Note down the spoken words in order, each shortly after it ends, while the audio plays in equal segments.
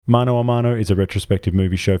Mano a Mano is a retrospective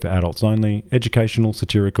movie show for adults only. Educational,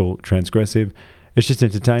 satirical, transgressive. It's just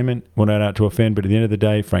entertainment. We're not out to offend, but at the end of the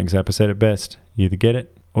day, Frank Zappa said it best. You either get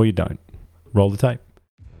it or you don't. Roll the tape.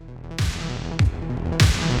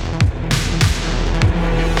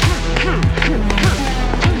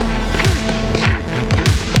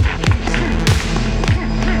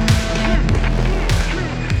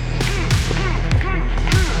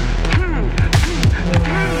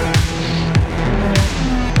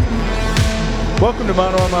 Welcome to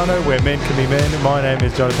Mano a Mano, where men can be men. My name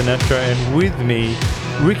is Jonathan Astro, and with me,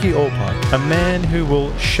 Ricky Allpike, a man who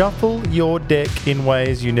will shuffle your deck in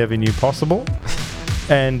ways you never knew possible,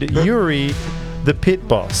 and Yuri, the pit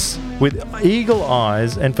boss, with eagle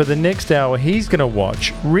eyes, and for the next hour, he's going to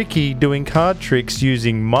watch Ricky doing card tricks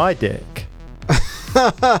using my deck.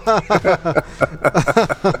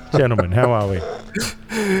 Gentlemen, how are we?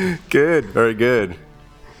 Good, very good.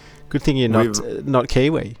 Good thing you're not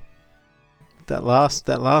Kiwi. That last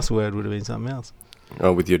word would have been something else.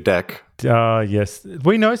 Oh, with your deck. Yes.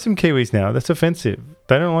 We know some Kiwis now. That's offensive.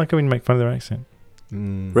 They don't like it when you make fun of their accent.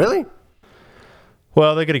 Really?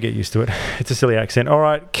 Well, they're going to get used to it. It's a silly accent. All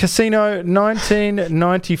right. Casino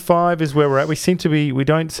 1995 is where we're at. We can't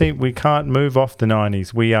move off the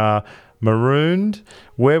 90s. We are marooned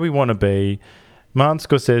where we want to be. Martin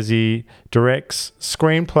Scorsese directs,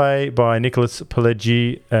 screenplay by Nicholas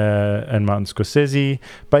Pileggi and Martin Scorsese,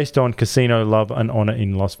 based on Casino, Love and Honor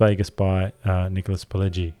in Las Vegas by Nicholas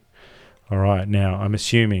Pileggi. All right, now I'm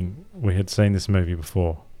assuming we had seen this movie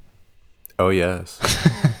before. Oh yes.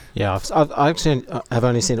 Yeah, I've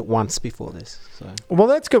only seen it once before this. So. Well,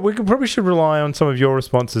 that's good. We probably should rely on some of your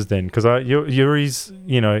responses then, because Yuri's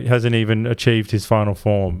hasn't even achieved his final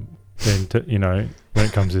form. Then when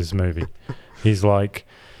it comes to this movie. It's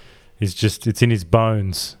in his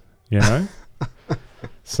bones,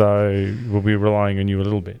 So we'll be relying on you a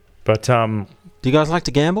little bit. But do you guys like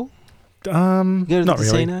to gamble? You go to the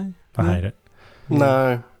casino? Really. I hate it.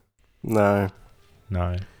 No.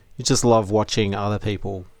 You just love watching other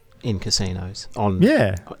people in casinos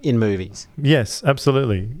in movies. Yes,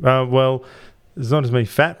 absolutely. Well, there's not as many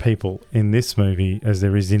fat people in this movie as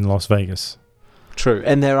there is in Las Vegas. True,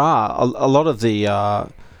 and there are a lot of the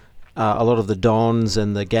dons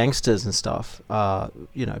and the gangsters and stuff are,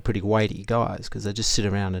 pretty weighty guys because they just sit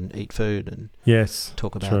around and eat food and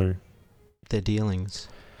talk about their dealings.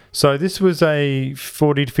 So this was a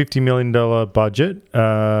 $40 to $50 million budget.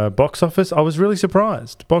 Box office, I was really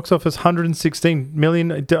surprised. Box office, $116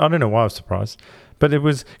 million. I don't know why I was surprised, but it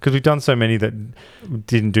was because we've done so many that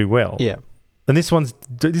didn't do well. Yeah, and this one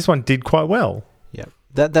did quite well. Yeah,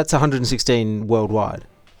 that's 116 worldwide.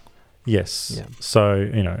 Yes. Yeah. So,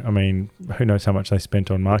 who knows how much they spent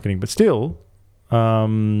on marketing, but still, it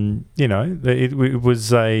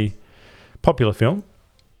was a popular film.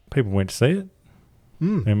 People went to see it.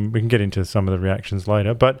 And we can get into some of the reactions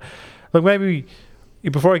later. But look, maybe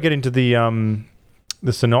before I get into the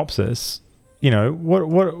synopsis,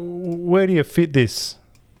 where do you fit this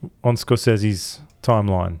on Scorsese's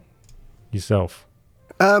timeline yourself?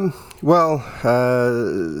 I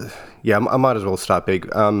might as well start big.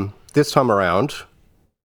 This time around,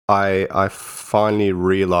 I finally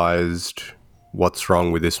realised what's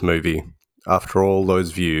wrong with this movie. After all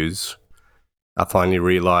those views, I finally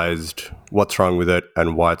realised what's wrong with it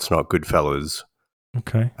and why it's not Goodfellas.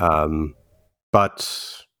 Okay.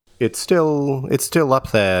 But it's still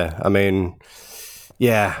up there. I mean,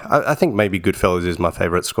 I think maybe Goodfellas is my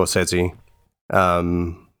favourite Scorsese.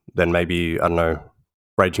 Then maybe, I don't know,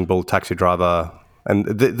 Raging Bull, Taxi Driver. And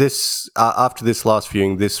this after this last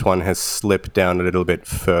viewing, this one has slipped down a little bit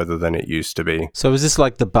further than it used to be. So is this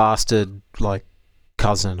like the bastard,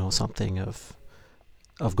 cousin or something of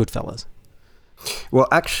Goodfellas? Well,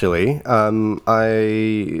 actually, I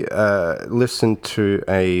listened to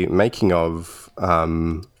a making of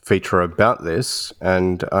feature about this,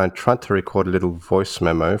 and I tried to record a little voice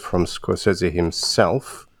memo from Scorsese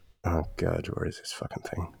himself. Oh God, where is this fucking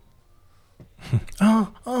thing?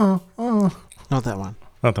 Not that one.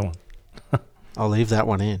 Not the one. I'll leave that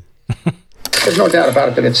one in. There's no doubt about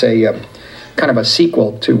it that it's a kind of a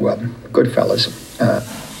sequel to Goodfellas.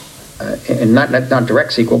 And not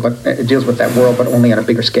direct sequel, but it deals with that world, but only on a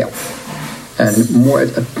bigger scale. And more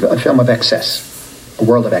a film of excess, a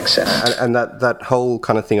world of excess. And that whole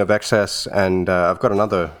kind of thing of excess, and I've got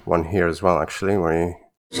another one here as well, actually, where you...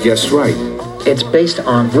 Yes, right. It's based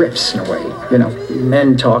on riffs, in a way.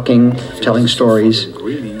 Men talking, telling stories,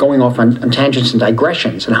 going off on tangents and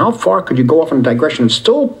digressions. And how far could you go off on a digression and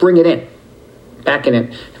still bring it in? Back in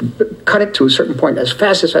it, cut it to a certain point as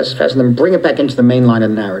fast, and then bring it back into the main line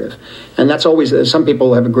of the narrative. And that's always, some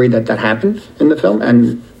people have agreed that happened in the film,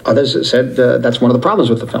 and Others said that's one of the problems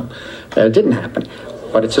with the film. It didn't happen.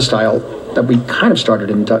 But it's a style that we kind of started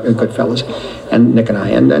in Goodfellas, and Nick and I.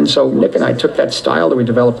 And so Nick and I took that style that we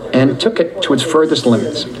developed and took it to its furthest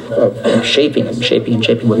limits of shaping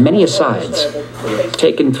with many asides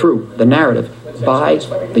taken through the narrative by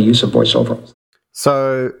the use of voiceover.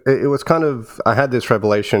 So it was kind of, I had this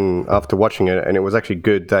revelation after watching it, and it was actually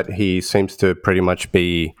good that he seems to pretty much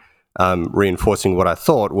be reinforcing what I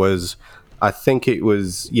thought was, I think it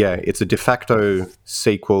was, it's a de facto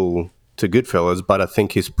sequel to Goodfellas, but I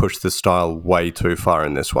think he's pushed the style way too far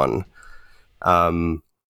in this one. And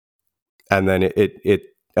then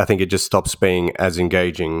I think it just stops being as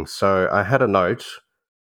engaging. So I had a note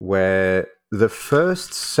where the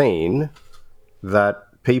first scene that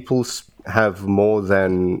people have more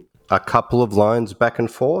than a couple of lines back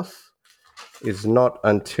and forth is not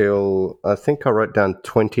until, I think I wrote down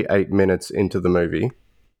 28 minutes into the movie.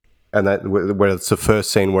 And that where it's the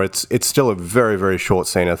first scene where it's still a very, very short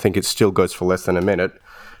scene. I think it still goes for less than a minute.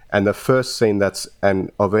 And the first scene that's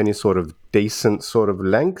of any sort of decent sort of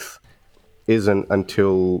length isn't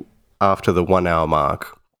until after the 1 hour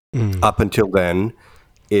mark. Up until then,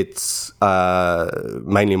 it's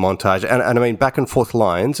mainly montage. And I mean back and forth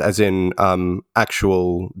lines as in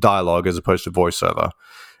actual dialogue as opposed to voiceover.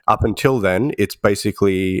 Up until then, it's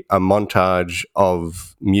basically a montage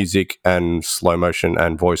of music and slow motion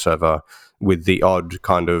and voiceover with the odd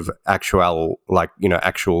kind of actual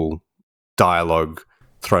dialogue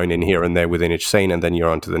thrown in here and there within each scene, and then you're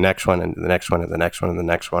on to the next one and the next one and the next one and the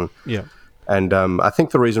next one. Yeah. And I think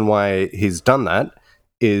the reason why he's done that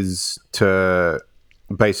is to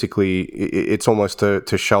basically, it's almost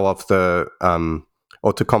to show off the,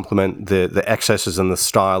 or to complement the excesses and the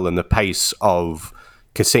style and the pace of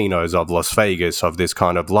casinos of Las Vegas, of this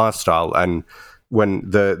kind of lifestyle. And when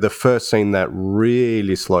the first scene that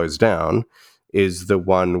really slows down is the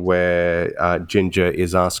one where Ginger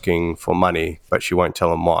is asking for money, but she won't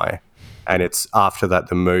tell him why. And it's after that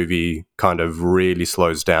the movie kind of really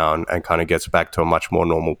slows down and kind of gets back to a much more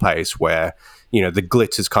normal pace where, the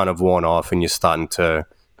glitz is kind of worn off and you're starting to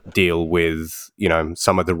deal with,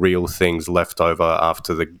 some of the real things left over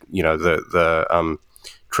after the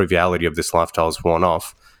triviality of this lifestyle is worn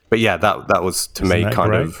off. But yeah, that was to me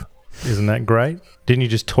kind of... Isn't that great? Didn't you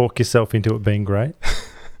just talk yourself into it being great?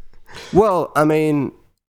 Well, I mean,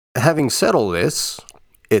 having said all this,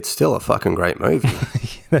 it's still a fucking great movie.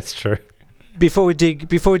 That's true. Before we dig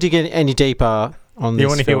any deeper on this, you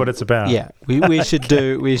want to hear what it's about? Yeah, we should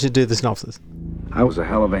do the synopsis. I was a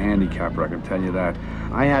hell of a handicapper, I can tell you that.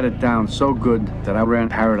 I had it down so good that I ran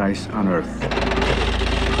paradise on earth.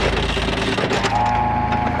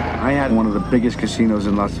 I had one of the biggest casinos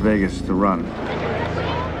in Las Vegas to run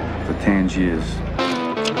for 10 years.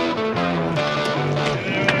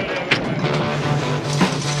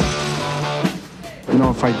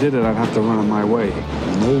 If I did it, I'd have to run it my way.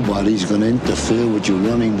 Nobody's going to interfere with you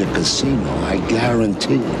running the casino, I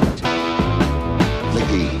guarantee it.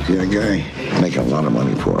 Nicky, see that guy? Making a lot of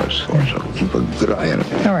money for us, so keep a good eye on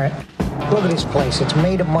it. All right. Look at this place. It's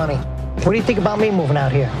made of money. What do you think about me moving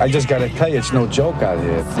out here? I just gotta tell you, it's no joke out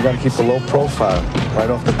here. You gotta keep a low profile. Right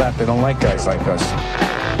off the bat, they don't like guys like us.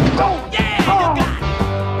 Oh, yeah!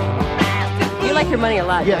 Oh. You like your money a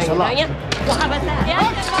lot, yes, a lot. Don't you? Well, how about that?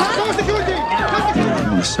 I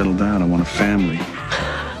want to settle down. I want a family.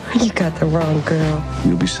 You got the wrong girl.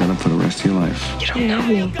 You'll be set up for the rest of your life. You don't know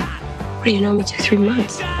me. What do you know me 2-3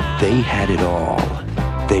 months? They had it all.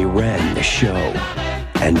 They ran the show.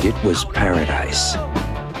 And it was paradise.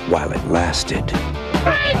 While it lasted.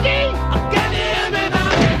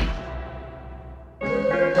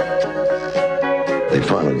 They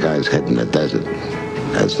found a guy's head in the desert.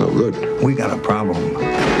 That's no good. We got a problem.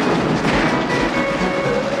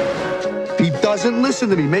 He doesn't listen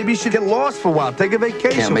to me. Maybe you should get lost for a while. Take a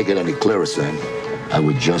vacation. Can't make it any clearer, Sam. I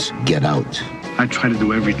would just get out. I tried to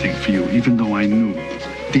do everything for you, even though I knew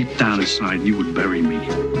deep down inside you would bury me.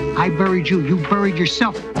 I buried you. You buried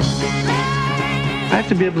yourself. I have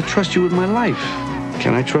to be able to trust you with my life.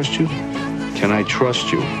 Can I trust you? Can I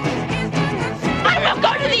trust you? I will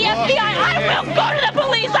go to the FBI. I will go to the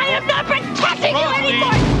police. I am not protecting you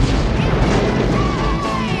anymore.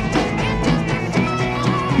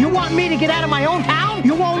 You want me to get out of my own town?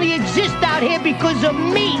 You only exist out here because of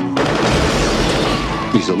me.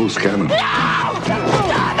 He's a loose cannon. No!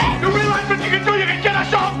 Stop it! You realize what you can do? You can get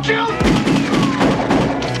us all killed!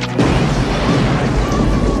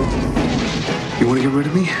 You want to get rid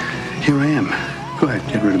of me? Here I am. Go ahead,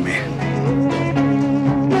 get rid of me.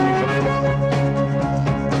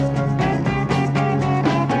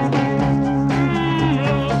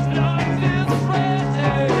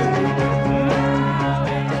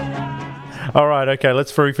 All right, okay,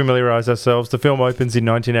 let's re-familiarise ourselves. The film opens in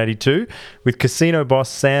 1982 with casino boss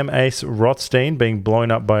Sam Ace Rothstein being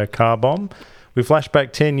blown up by a car bomb. We flash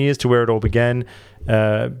back 10 years to where it all began.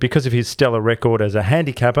 Because of his stellar record as a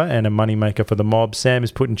handicapper and a moneymaker for the mob, Sam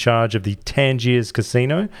is put in charge of the Tangiers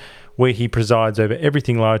Casino, where he presides over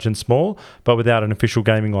everything large and small, but without an official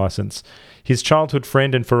gaming license. His childhood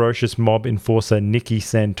friend and ferocious mob enforcer Nicky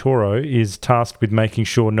Santoro is tasked with making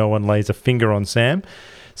sure no one lays a finger on Sam.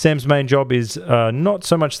 Sam's main job is not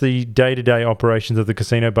so much the day-to-day operations of the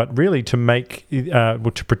casino, but really to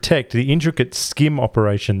protect the intricate skim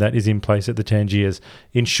operation that is in place at the Tangiers.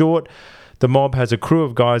 In short, the mob has a crew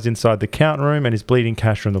of guys inside the count room and is bleeding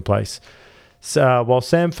cash from the place. While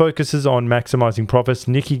Sam focuses on maximizing profits,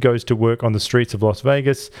 Nicky goes to work on the streets of Las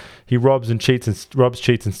Vegas. He robs, cheats,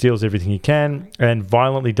 and steals everything he can, and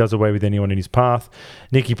violently does away with anyone in his path.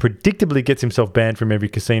 Nicky predictably gets himself banned from every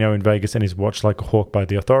casino in Vegas and is watched like a hawk by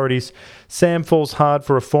the authorities. Sam falls hard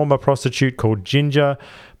for a former prostitute called Ginger,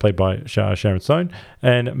 played by Sharon Stone,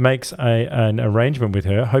 and makes an arrangement with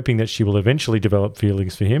her, hoping that she will eventually develop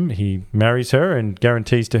feelings for him. He marries her and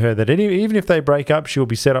guarantees to her that even if they break up, she will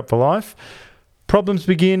be set up for life. Problems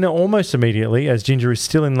begin almost immediately as Ginger is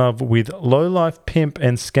still in love with lowlife pimp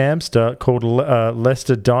and scamster called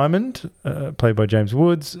Lester Diamond, played by James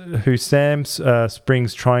Woods, who Sam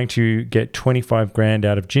springs trying to get 25 grand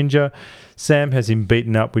out of Ginger. Sam has him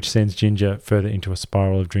beaten up, which sends Ginger further into a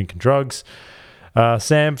spiral of drink and drugs.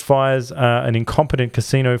 Sam fires an incompetent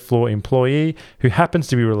casino floor employee who happens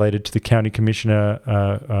to be related to the county commissioner,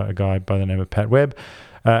 a guy by the name of Pat Webb.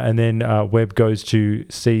 And then Webb goes to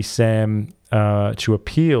see Sam to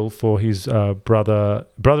appeal for his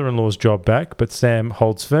brother-in-law's job back, but Sam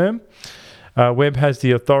holds firm. Webb has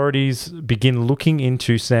the authorities begin looking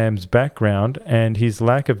into Sam's background and his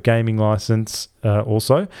lack of gaming license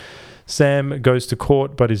also. Sam goes to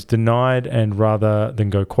court but is denied, and rather than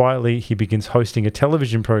go quietly, he begins hosting a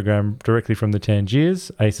television program directly from the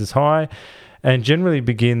Tangiers, Aces High, and generally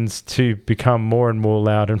begins to become more and more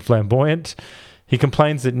loud and flamboyant. He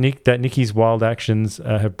complains that Nicky's wild actions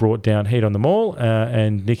have brought down heat on them all,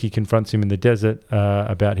 and Nicky confronts him in the desert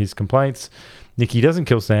about his complaints. Nicky doesn't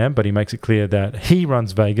kill Sam, but he makes it clear that he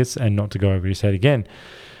runs Vegas and not to go over his head again.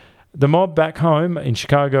 The mob back home in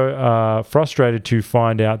Chicago are frustrated to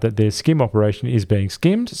find out that their skim operation is being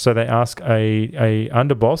skimmed, so they ask a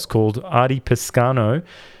underboss called Artie Piscano.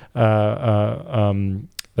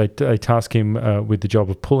 They task him with the job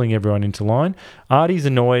of pulling everyone into line. Artie's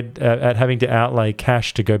annoyed at having to outlay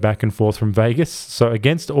cash to go back and forth from Vegas, so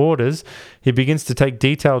against orders, he begins to take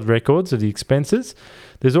detailed records of the expenses.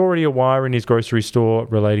 There's already a wire in his grocery store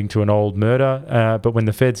relating to an old murder, but when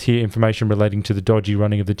the feds hear information relating to the dodgy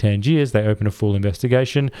running of the Tangiers, they open a full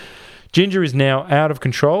investigation. Ginger is now out of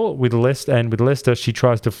control with Lester, she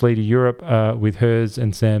tries to flee to Europe with hers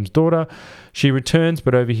and Sam's daughter. She returns,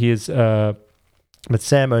 but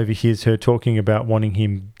Sam overhears her talking about wanting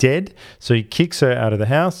him dead, so he kicks her out of the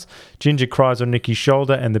house. Ginger cries on Nicky's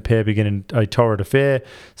shoulder, and the pair begin a torrid affair.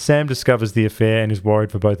 Sam discovers the affair and is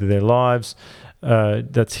worried for both of their lives.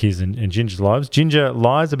 That's his and Ginger's lives. Ginger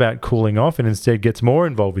lies about cooling off and instead gets more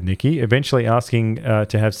involved with Nicky, eventually asking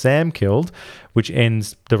to have Sam killed, which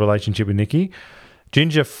ends the relationship with Nicky.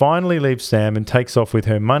 Ginger finally leaves Sam and takes off with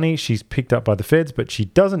her money. She's picked up by the feds, but she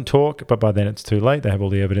doesn't talk, but by then it's too late. They have all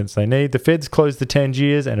the evidence they need. The feds close the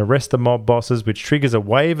Tangiers and arrest the mob bosses, which triggers a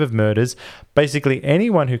wave of murders, basically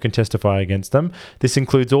anyone who can testify against them. This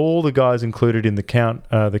includes all the guys included in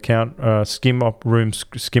the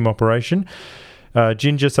skim operation.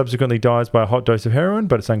 Ginger subsequently dies by a hot dose of heroin,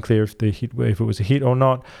 but it's unclear if it was a hit or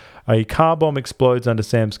not. A car bomb explodes under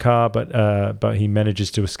Sam's car, but he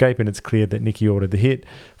manages to escape, and it's clear that Nicky ordered the hit.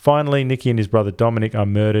 Finally, Nicky and his brother Dominic are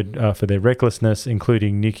murdered for their recklessness,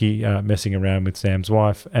 including Nicky messing around with Sam's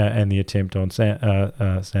wife and the attempt on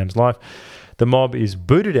Sam's life. The mob is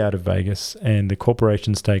booted out of Vegas, and the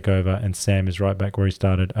corporations take over, and Sam is right back where he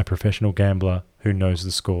started, a professional gambler who knows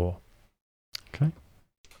the score. Okay.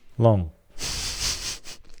 Long.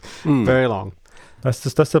 Very long. That's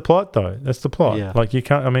the plot, though. That's the plot. Yeah. Like, you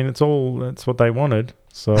can't. I mean, that's what they wanted.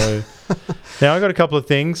 So now I got a couple of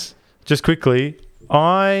things. Just quickly,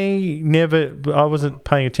 I wasn't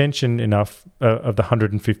paying attention enough of the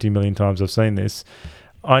 150 million times I've seen this.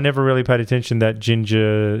 I never really paid attention that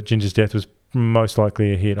Ginger's death was most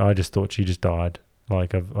likely a hit. I just thought she just died,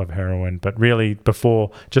 like of heroin. But really,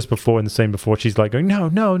 just before in the scene before, she's like going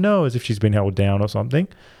no, as if she's been held down or something.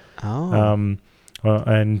 Oh.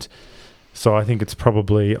 And so I think it's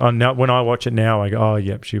probably now when I watch it now, I go, oh,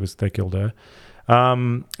 yep, they killed her.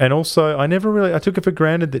 And also, I took it for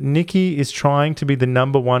granted that Nicky is trying to be the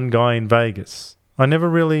number one guy in Vegas. I never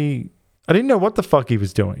really I didn't know what the fuck he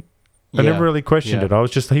was doing. I never really questioned it.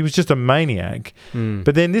 He was just a maniac.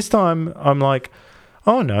 But then this time I'm like,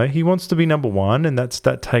 oh no, he wants to be number one, and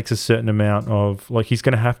that takes a certain amount of, like, he's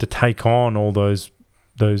going to have to take on all those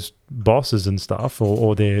bosses and stuff,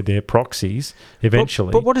 or their proxies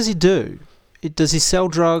eventually. But what does he do? Does he sell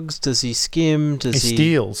drugs? Does he skim? He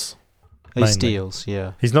steals. He steals,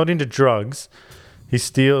 yeah. He's not into drugs.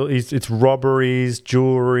 It's robberies,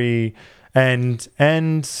 jewelry, and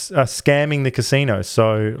scamming the casino.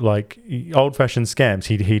 So, like, old-fashioned scams.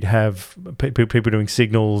 He'd have people doing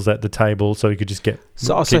signals at the table so he could just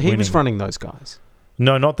So he was running those guys?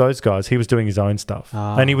 No, not those guys. He was doing his own stuff.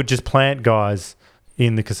 And he would just plant guys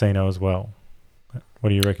in the casino as well. What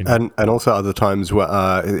do you reckon? And also other times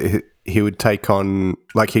where he would take on,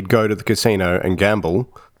 like, he'd go to the casino and gamble,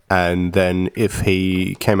 and then if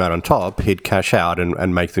he came out on top, he'd cash out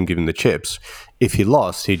and make them give him the chips. If he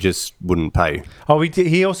lost, he just wouldn't pay. Oh,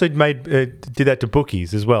 he also did that to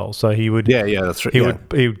bookies as well. So he would... Yeah, that's right. He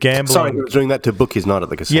would gamble. Sorry, he was doing that to bookies, not at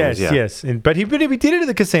the casinos. Yes. But he did it at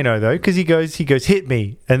the casino, though, because he goes, hit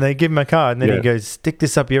me, and they give him a card, and then he goes, stick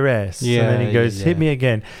this up your ass. And then he goes, hit me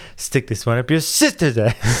again, stick this one up your sister's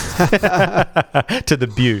ass. To the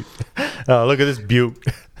Butte. Oh, look at this Butte.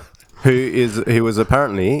 He was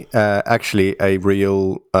apparently actually a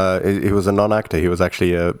real... he was a non-actor. He was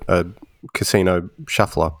actually a casino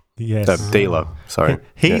shuffler. Yes. Dealer, sorry.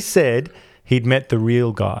 He said he'd met the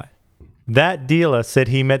real guy. That dealer said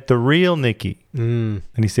he met the real Nicky. And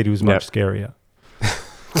he said he was much scarier.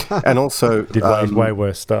 And also... Did way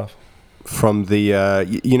worse stuff. From the,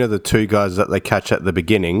 the two guys that they catch at the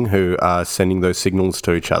beginning who are sending those signals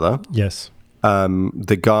to each other. Yes.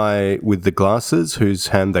 The guy with the glasses whose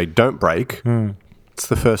hand they don't break, it's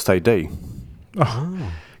the first AD.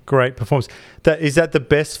 Oh. Great performance. Is that the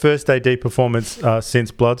best first AD performance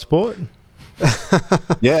since Bloodsport?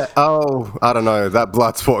 Yeah. Oh, I don't know. That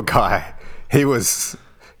Bloodsport guy, he was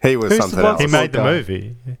something else. He made the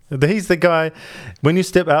movie. He's the guy. When you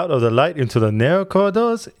step out of the light into the narrow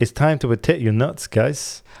corridors, it's time to protect your nuts,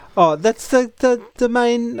 guys. Oh, that's the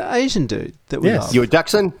main Asian dude that we love. You're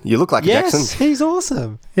Jackson? You look like Jackson. Yes, he's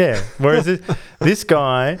awesome. Yeah. Whereas this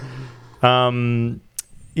guy...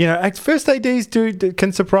 first ADs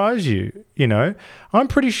can surprise you. I'm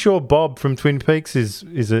pretty sure Bob from Twin Peaks is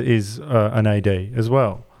an AD as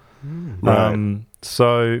well. Right.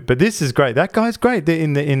 But this is great. That guy's great.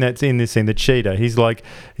 In this scene, the cheater. He's like,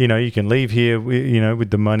 you can leave here,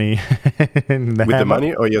 with the money. The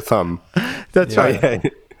money or your thumb? That's right. Yeah.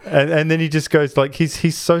 And then he just goes like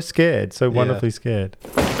he's so scared, so wonderfully scared.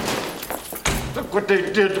 Look what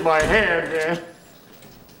they did to my hand, man.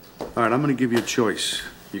 All right, I'm going to give you a choice.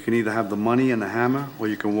 You can either have the money and the hammer, or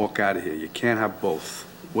you can walk out of here. You can't have both.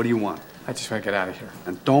 What do you want? I just want to get out of here.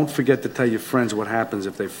 And don't forget to tell your friends what happens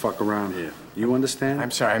if they fuck around here. You understand? I'm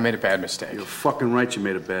sorry, I made a bad mistake. You're fucking right you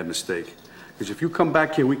made a bad mistake. Because if you come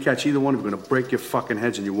back here, we catch either one, we're going to break your fucking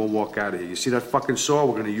heads and you won't walk out of here. You see that fucking saw?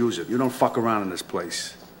 We're going to use it. You don't fuck around in this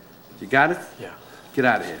place. You got it? Yeah. Get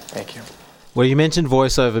out of here. Thank you. Well, you mentioned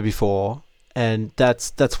voiceover before, and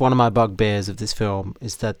that's one of my bugbears of this film,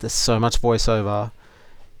 is that there's so much voiceover,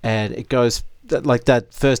 and it goes like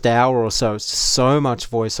that first hour or so. It's just so much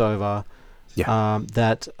voiceover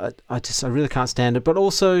that I really can't stand it. But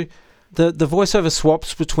also, the voiceover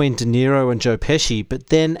swaps between De Niro and Joe Pesci, but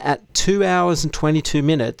then at 2 hours and 22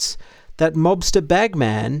 minutes, that mobster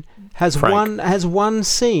bagman has one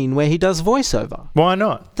scene where he does voiceover. Why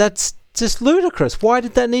not? That's just ludicrous. Why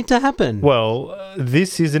did that need to happen? Well,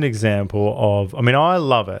 this is an example of... I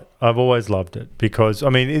love it. I've always loved it because,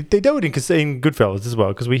 they do it in Goodfellas as well,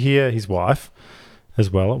 because we hear his wife as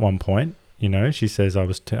well at one point. She says, I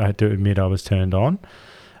had to admit I was turned on.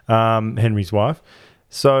 Henry's wife.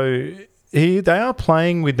 So they are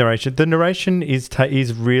playing with narration. The narration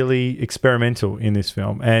is really experimental in this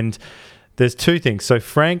film. And there's two things. So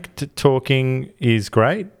Frank talking is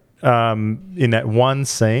great in that one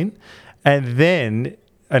scene. And then,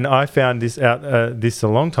 and I found this out this a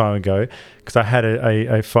long time ago because I had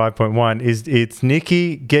a 5.1, it's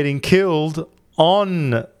Nicky getting killed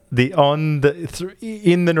in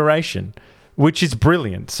the narration, which is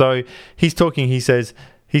brilliant. So he's talking, he says,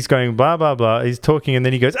 he's going blah, blah, blah. He's talking and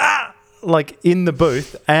then he goes, like in the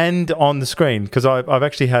booth and on the screen, because I've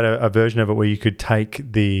actually had a version of it where you could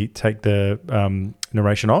take the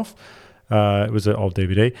narration off. It was an old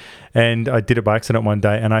DVD, and I did it by accident one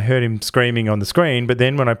day, and I heard him screaming on the screen. But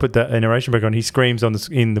then when I put the narration back on, he screams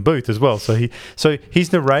in the booth as well. So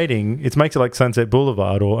he's narrating. It makes it like Sunset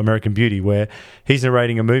Boulevard or American Beauty, where he's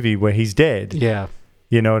narrating a movie where he's dead. Yeah.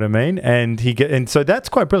 You know what I mean? And so that's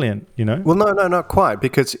quite brilliant. Well, no, not quite,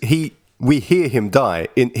 because we hear him die.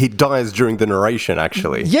 He dies during the narration,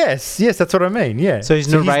 actually. Yes, that's what I mean. Yeah. So he's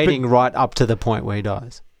narrating right up to the point where he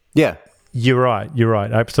dies. Yeah. You're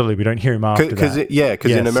right. Absolutely. We don't hear him after that.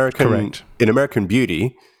 Because in American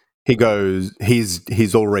Beauty, he goes,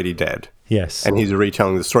 he's already dead. Yes. And he's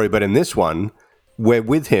retelling the story. But in this one, we're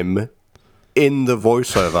with him in the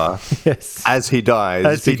voiceover as he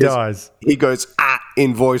dies. He goes,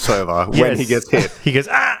 in voiceover when he gets hit. He goes,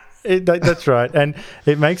 that's right. And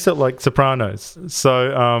it makes it like Sopranos.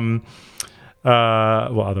 So,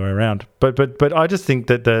 other way around. But I just think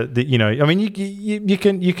that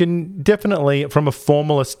you can definitely, from a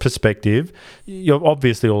formalist perspective,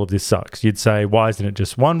 obviously all of this sucks. You'd say, why isn't it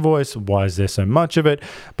just one voice? Why is there so much of it?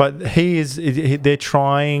 But they're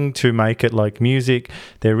trying to make it like music.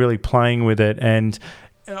 They're really playing with it. And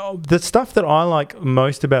the stuff that I like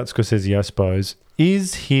most about Scorsese, I suppose,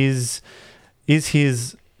 is his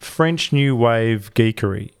French New Wave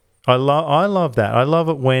geekery. I love that. I love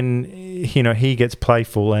it when he gets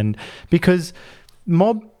playful, and because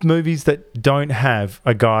mob movies that don't have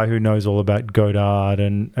a guy who knows all about Godard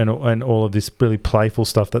and all of this really playful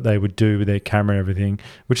stuff that they would do with their camera and everything,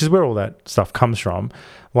 which is where all that stuff comes from.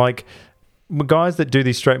 Like guys that do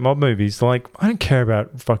these straight mob movies, like I don't care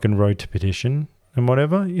about fucking Road to Perdition and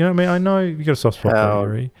whatever. You know what I mean? I know you got a soft spot for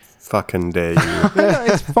Yuri. Fucking dare you. No,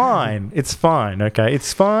 it's fine. It's fine. Okay.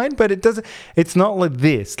 It's fine, but it's not like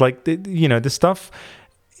this. Like, the stuff,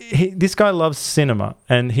 this guy loves cinema,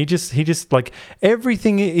 and he just like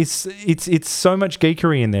everything it's so much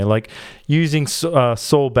geekery in there, like using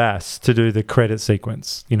Saul Bass to do the credit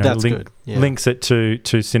sequence, That's good. Yeah. Links it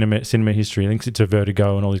to cinema history, links it to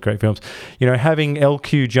Vertigo and all these great films, having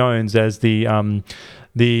L.Q. Jones as the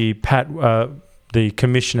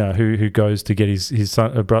commissioner who goes to get his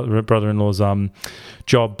son, brother-in-law's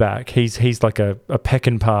job back. He's like a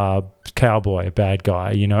Peckinpah cowboy, a bad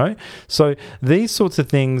guy, So these sorts of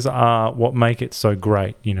things are what make it so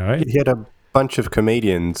great, He had a bunch of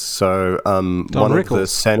comedians. So one of the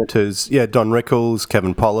senators, Don Rickles,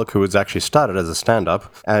 Kevin Pollak, who was actually started as a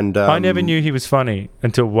stand-up. And I never knew he was funny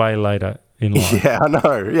until way later in life. Yeah, I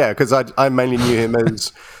know. Yeah, because I mainly knew him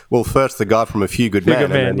as... Well, first the guy from A Few Good Men,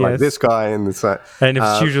 and then like this guy and this. And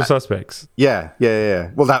Usual Suspects. Yeah.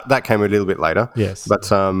 Well, that came a little bit later. Yes.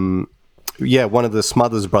 But one of the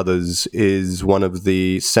Smothers brothers is one of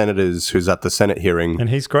the senators who's at the Senate hearing, and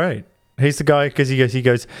he's great. He's the guy because he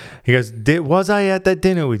goes. Was I at that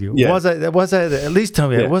dinner with you? Yeah. Was I? At least tell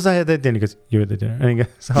me that. Was I at that dinner? He goes, you were at the dinner, and he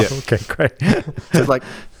goes, okay, great. So like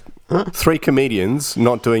 3 comedians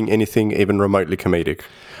not doing anything even remotely comedic.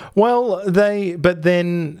 Well, but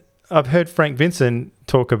then I've heard Frank Vincent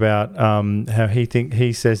talk about how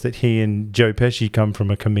he says that he and Joe Pesci come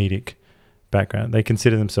from a comedic background. They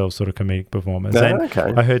consider themselves sort of comedic performers. Okay.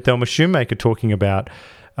 I heard Thelma Shoemaker talking about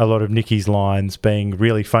a lot of Nicky's lines being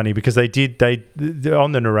really funny because they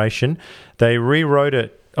on the narration, they rewrote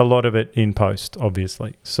a lot of it in post,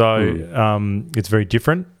 obviously. So it's very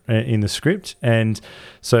different in the script, and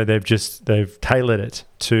so they've tailored it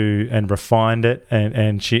to and refined it,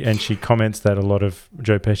 and she comments that a lot of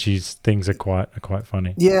Joe Pesci's things are quite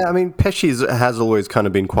funny. Yeah, I mean Pesci's has always kind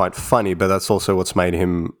of been quite funny, but that's also what's made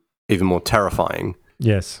him even more terrifying.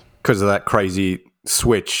 Yes, because of that crazy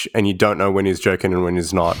switch, and you don't know when he's joking and when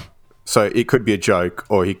he's not. So it could be a joke,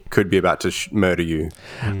 or he could be about to murder you.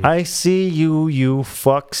 I see you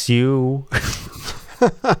fucks you.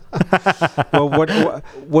 Well,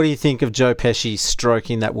 what do you think of Joe Pesci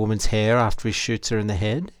stroking that woman's hair after he shoots her in the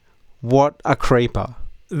head? What a creeper!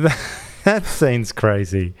 That scene's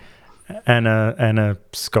crazy. Anna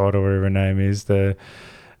Scott, or whatever her name is, the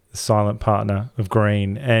silent partner of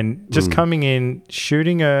Green, and just coming in,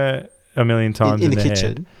 shooting her a million times in the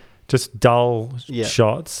kitchen. Head. Just dull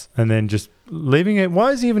shots, and then just leaving it.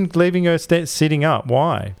 Why is he even leaving her sitting up?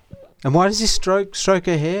 Why? And why does he stroke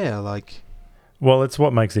her hair? Like, well, it's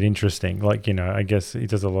what makes it interesting. Like, I guess he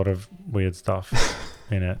does a lot of weird stuff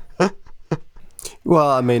in it. Well,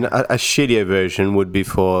 I mean, a shittier version would be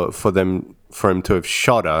for him to have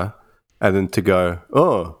shot her, and then to go,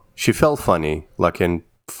 oh, she felt funny, like in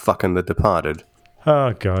fucking The Departed.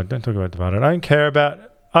 Oh God, don't talk about Departed. I don't care about.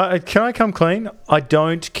 Can I come clean? I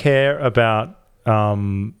don't care about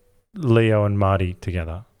Leo and Marty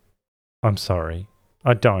together. I'm sorry.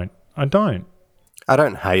 I don't. I don't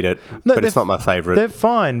hate it, but it's not my favourite. They're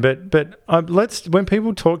fine, but when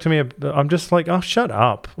people talk to me, I'm just like, oh, shut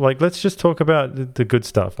up. Like, let's just talk about the good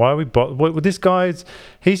stuff. Why are we this guy's?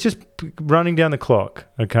 He's just running down the clock,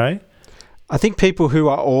 okay? I think people who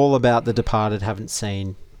are all about The Departed haven't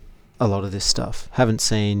seen a lot of this stuff. Haven't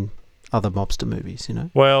seen other mobster movies, you know?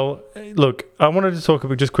 Well, look, I wanted to talk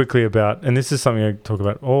just quickly about, and this is something I talk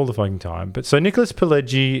about all the fucking time, but so Nicholas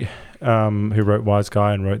Pileggi, who wrote Wise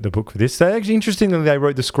Guy and wrote the book for this, they actually, interestingly, they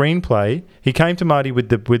wrote the screenplay. He came to Marty with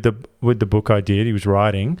the book idea he was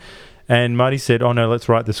writing, and Marty said, "Oh no, let's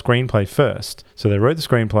write the screenplay first." So they wrote the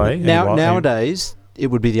screenplay. Nowadays, it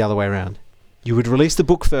would be the other way around. You would release the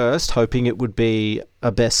book first, hoping it would be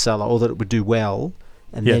a bestseller or that it would do well,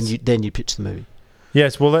 and then you pitch the movie.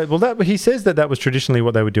 Yes, that he says that was traditionally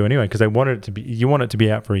what they would do anyway, because they wanted it to be. You want it to be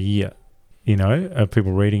out for a year, you know, of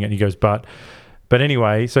people reading it. And he goes, but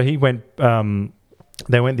anyway, so he went.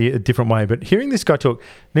 They went a different way. But hearing this guy talk,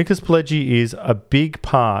 Nicholas Pileggi is a big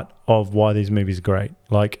part of why these movies are great.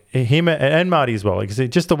 Like him and Marty as well. Like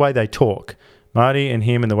just the way they talk, Marty and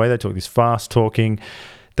him, and the way they talk. This fast talking,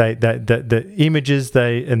 the images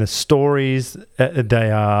and the stories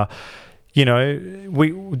they are. You know,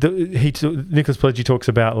 Nicholas Pileggi talks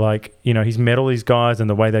about, like, you know, he's met all these guys and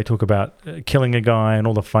the way they talk about killing a guy and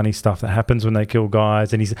all the funny stuff that happens when they kill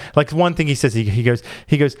guys. And he's like, one thing he says, he goes,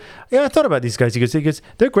 yeah, I thought about these guys. He goes,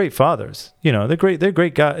 they're great fathers. You know, they're great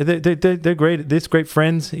guys. They're great. They're great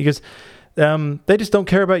friends. He goes, they just don't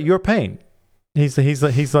care about your pain. He's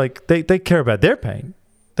like, they care about their pain.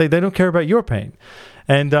 They don't care about your pain.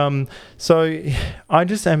 And so I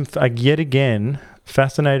just am yet again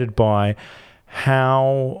fascinated by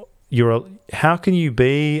how can you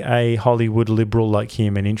be a Hollywood liberal like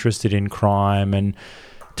him and interested in crime and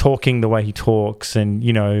talking the way he talks, and,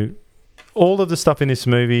 you know, all of the stuff in this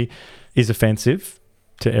movie is offensive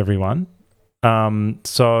to everyone.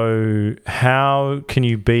 So how can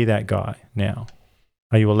you be that guy now?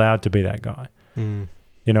 Are you allowed to be that guy? You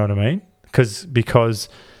know what I mean? Because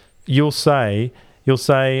you'll tell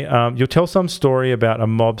some story about a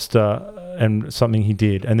mobster and something he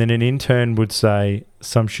did, and then an intern would say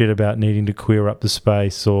some shit about needing to queer up the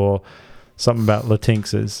space or something about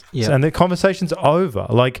Latinxes. Yep. And the conversation's over.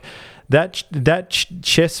 Like that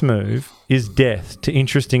chess move is death to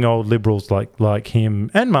interesting old liberals like him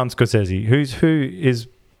and Martin Scorsese,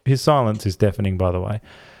 his silence is deafening, by the way.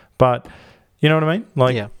 But you know what I mean?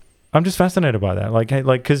 Like, yeah. I'm just fascinated by that. Like,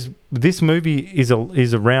 because this movie is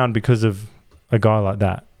around because of a guy like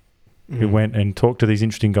that, who went and talked to these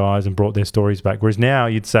interesting guys and brought their stories back. Whereas now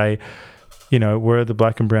you'd say, you know, where are the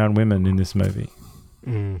black and brown women in this movie?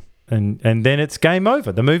 And then it's game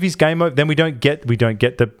over. The movie's game over. Then we don't get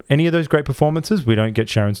any of those great performances. We don't get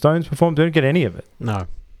Sharon Stone's performance. We don't get any of it. No.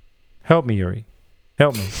 Help me, Yuri.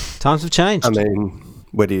 Help me. Times have changed. I mean,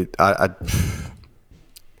 what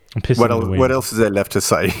else is there left to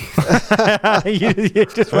say? you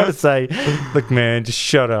just want to say, look, man, just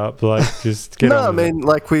shut up. Like, just get on. No, I mean,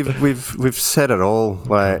 like we've said it all.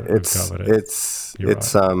 Like it's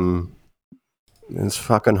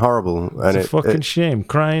fucking horrible, and it's a fucking shame,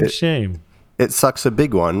 crying shame. It sucks a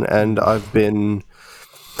big one, and I've been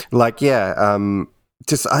like,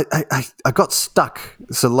 just I got stuck.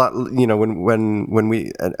 So, you know, when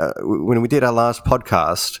we did our last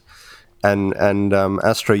podcast. And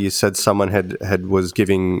Astro, you said someone was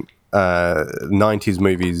giving 90s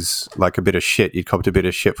movies like a bit of shit. You copped a bit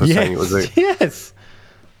of shit for saying it was yes.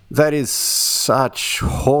 That is such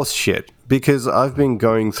horse shit, because I've been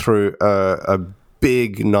going through a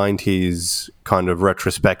big 90s kind of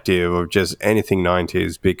retrospective of just anything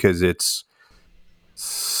 90s, because it's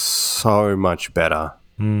so much better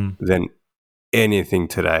than anything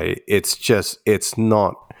today. It's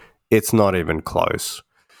not even close.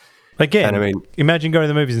 Again, and I mean, imagine going to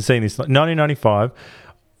the movies and seeing this. 1995,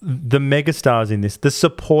 the megastars in this, the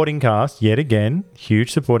supporting cast, yet again,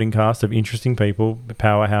 huge supporting cast of interesting people,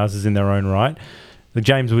 powerhouses in their own right. The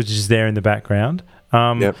James Woods is there in the background.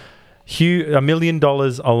 $1 million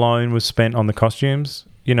alone was spent on the costumes.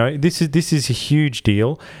 You know, this is a huge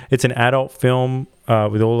deal. It's an adult film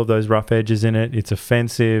with all of those rough edges in it. It's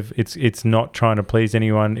offensive. It's not trying to please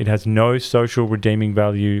anyone. It has no social redeeming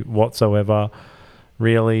value whatsoever,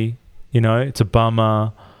 really. You know, it's a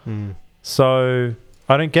bummer. So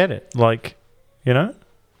I don't get it. Like, you know?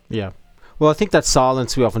 Yeah. Well, I think that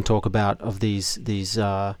silence we often talk about of these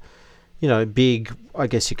you know, big, I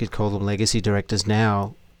guess you could call them legacy directors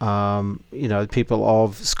now, you know, people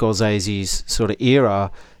of Scorsese's sort of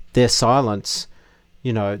era, their silence,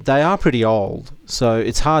 you know, they are pretty old. So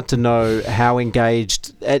it's hard to know how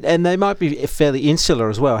engaged, and they might be fairly insular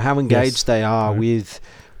as well, how engaged they are with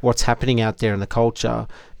what's happening out there in the culture.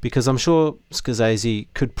 Because I'm sure Scorsese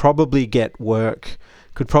could probably get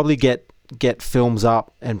films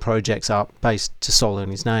up and projects up based to solely on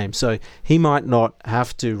his name. So he might not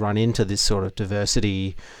have to run into this sort of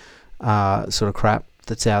diversity sort of crap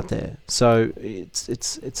that's out there. So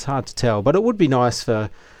it's hard to tell. But it would be nice for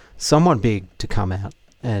someone big to come out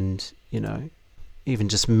and, even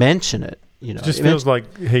just mention it. It just feels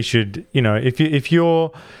like he should, if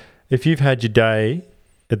you've had your day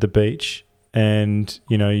at the beach and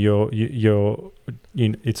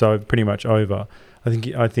it's pretty much over.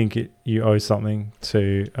 I think you owe something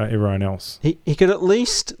to everyone else. He could at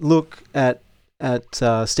least look at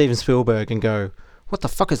Steven Spielberg and go, "What the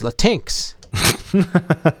fuck is Latinx?"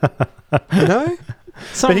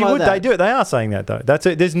 But they do it. They are saying that though. That's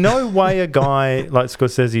it. There's no way a guy like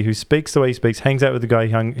Scorsese who speaks the way he speaks, hangs out with the guy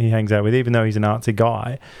he hangs out with, even though he's an artsy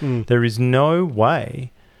guy. There is no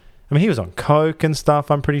way. I mean, he was on coke and stuff,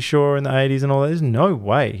 I'm pretty sure, in the 80s and all that. There's no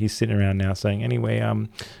way he's sitting around now saying, anyway, I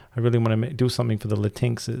really want to do something for the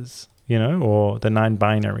Latinxes, or the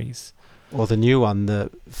non-binaries. Or the new one,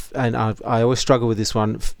 and I always struggle with this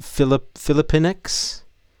one, Filipinx.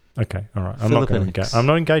 Okay, all right. I'm not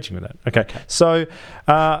engaging with that. Okay. So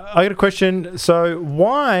I got a question. So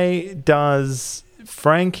why does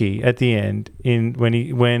Frankie at the end,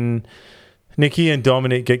 when Nikki and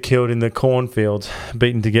Dominic get killed in the cornfields,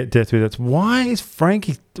 beaten to get death with it, why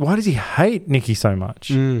does he hate Nikki so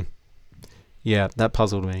much? Yeah, that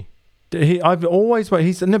puzzled me.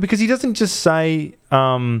 Because he doesn't just say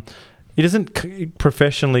he doesn't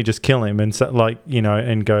professionally just kill him and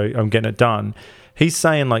and go, I'm getting it done. He's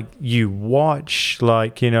saying you watch,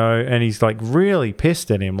 and he's really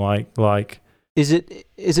pissed at him, Is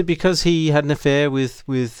it because he had an affair with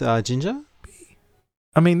Ginger?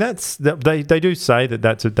 I mean, they do say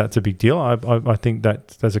that's a big deal. I think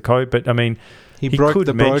there's a code, but I mean, he broke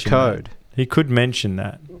the bro code. He could mention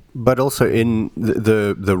that, but also in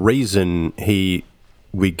the reason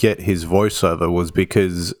we get his voiceover was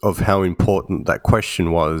because of how important that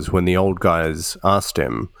question was when the old guys asked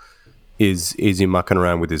him, is he mucking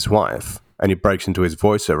around with his wife? And he breaks into his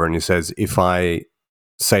voiceover and he says, if I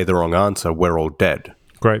say the wrong answer, we're all dead.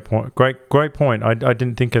 Great point. Great point. I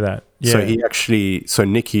didn't think of that. Yeah. So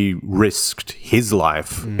Nicky risked his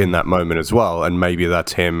life in that moment as well. And maybe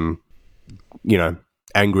that's him,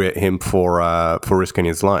 angry at him for risking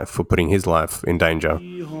his life, for putting his life in danger.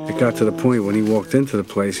 It got to the point when he walked into the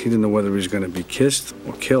place, he didn't know whether he was going to be kissed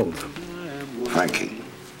or killed. Frankie,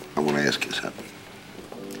 I want to ask you something.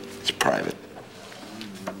 It's private,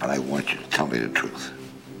 but I want you to tell me the truth.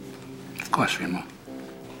 Of course, Remo.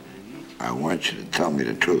 I want you to tell me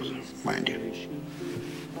the truth, mind you.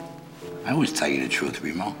 I always tell you the truth,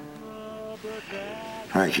 Remo.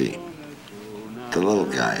 Frankie, the little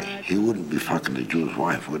guy, he wouldn't be fucking the Jew's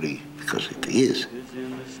wife, would he? Because if he is,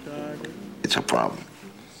 it's a problem.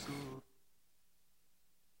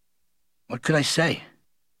 What could I say?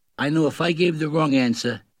 I knew if I gave the wrong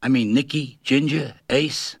answer, Nicky, Ginger,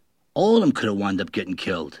 Ace, all of them could have wound up getting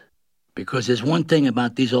killed. Because there's one thing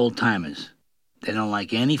about these old-timers. They don't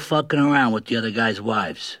like any fucking around with the other guy's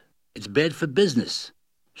wives. It's bad for business.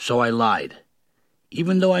 So I lied.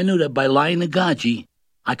 Even though I knew that by lying to Gaji,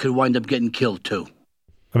 I could wind up getting killed too.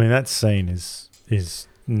 I mean, that scene is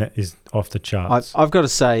off the charts. I've got to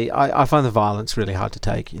say, I find the violence really hard to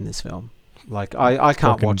take in this film. I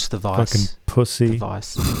can't watch The Vice. Fucking pussy. The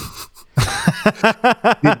Vice.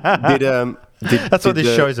 That's what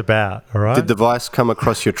this show's about, all right? Did The Vice come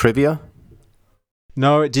across your trivia?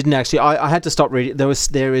 No, it didn't actually. I had to stop reading.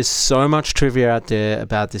 There is so much trivia out there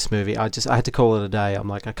about this movie. I had to call it a day. I'm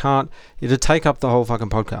like, I can't. It'd take up the whole fucking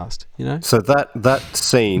podcast, So that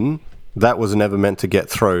scene, that was never meant to get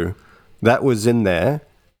through. That was in there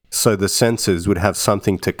so the censors would have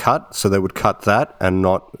something to cut, so they would cut that and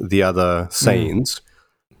not the other scenes.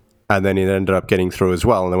 And then it ended up getting through as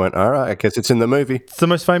well. And they went, all right, I guess it's in the movie. It's the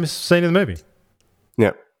most famous scene in the movie.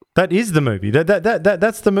 Yeah. That is the movie.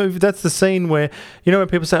 That's the movie. That's the scene where, when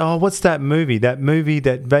people say, oh, what's that movie? That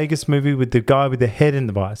Vegas movie with the guy with the head in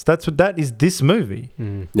the vice. That is this movie.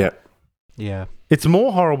 Yeah. Yeah. It's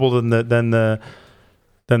more horrible than the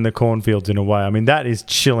cornfields in a way. I mean, that is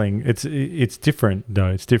chilling. It's different though.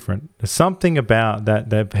 It's different. There's something about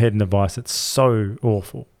that head in the vice that's so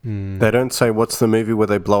awful. They don't say what's the movie where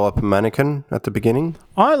they blow up a mannequin at the beginning.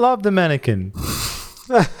 I love the mannequin.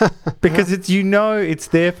 Because it's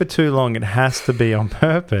there for too long. It has to be on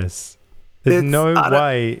purpose. There's no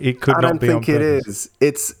way it could not be on purpose. I don't think it is.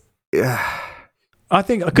 It's. I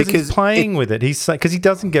think because he's playing with it. Because he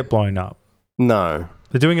doesn't get blown up. No,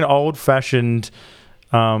 they're doing an old-fashioned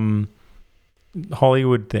Hollywood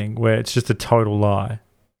thing where it's just a total lie.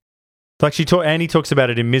 Like Annie talks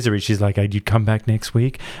about it in Misery. She's like, hey, you'd come back next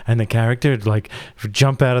week and the character would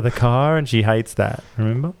jump out of the car, and she hates that.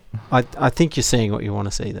 Remember? I think you're seeing what you want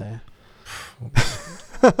to see there.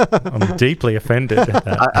 I'm deeply offended at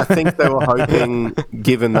that. I think they were hoping,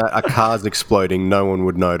 given that a car's exploding, no one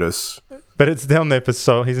would notice. but it's down there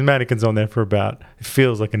for his mannequin's on there for about, it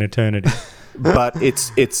feels like an eternity. But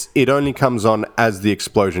it only comes on as the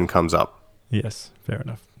explosion comes up. Yes, fair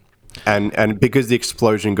enough. And because the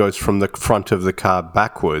explosion goes from the front of the car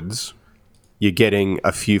backwards, you're getting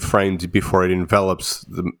a few frames before it envelops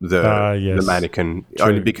the mannequin, True.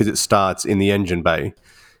 only because it starts in the engine bay.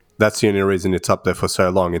 That's the only reason it's up there for so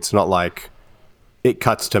long. It's not like it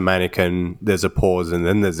cuts to mannequin, there's a pause, and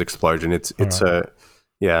then there's explosion. It's right.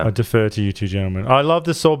 I defer to you two gentlemen. I love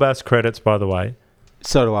the Saul Bass credits, by the way.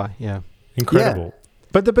 So do I, yeah. Incredible.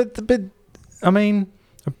 Yeah. But I mean,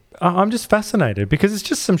 I'm just fascinated because it's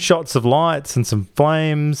just some shots of lights and some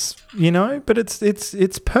flames, but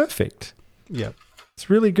it's perfect. Yeah.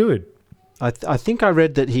 It's really good. I think I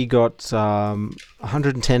read that he got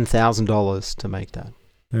 $110,000 to make that.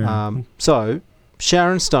 Yeah. So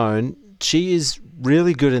Sharon Stone, she is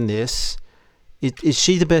really good in this. Is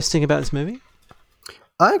she the best thing about this movie?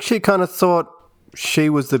 I actually kind of thought she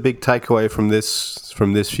was the big takeaway from this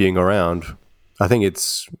viewing around. I think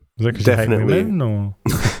it's definitely. You hate women, or?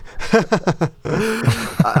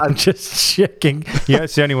 I'm just checking. Yeah,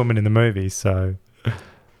 it's the only woman in the movie, so.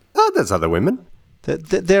 Oh, there's other women.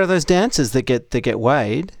 There are those dancers that get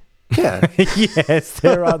weighed. Yeah. Yes,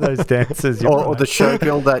 there are those dancers. Or the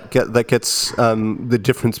showgirl that gets the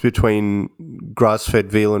difference between grass-fed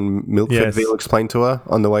veal and milk-fed veal explained to her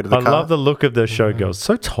on the way to the car. I love the look of the showgirls.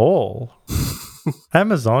 So tall.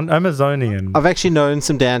 Amazonian. I've actually known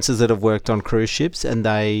some dancers that have worked on cruise ships, and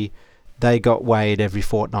they got weighed every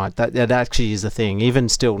fortnight. That actually is a thing, even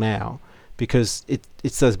still now, because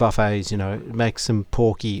it's those buffets. It makes them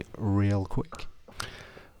porky real quick.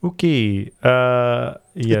 Okay. Yes,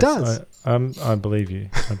 it does. I believe you.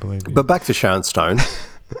 But back to Sharon Stone.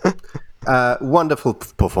 Wonderful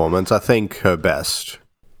performance. I think her best.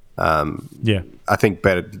 Yeah. I think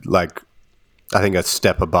better. I think a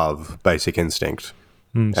step above Basic Instinct.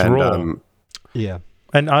 And raw. Yeah.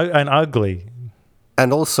 And ugly.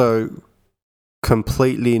 And also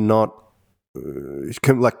completely not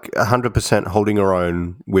 100% holding her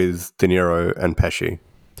own with De Niro and Pesci.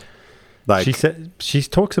 She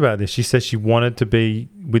talks about this. She says she wanted to be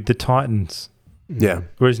with the Titans. Yeah.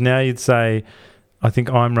 Whereas now you'd say, I think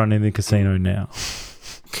I'm running the casino now.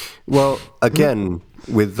 Well, again,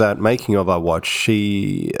 with that making of I watch,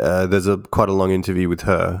 she there's quite a long interview with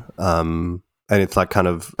her, and it's kind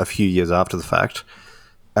of a few years after the fact.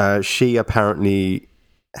 She apparently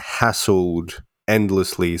hassled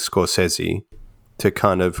endlessly Scorsese to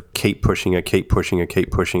kind of keep pushing her,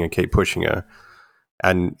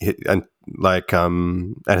 and I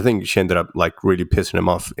think she ended up really pissing him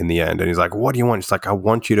off in the end. And he's like, "What do you want?" She's like, "I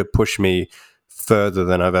want you to push me further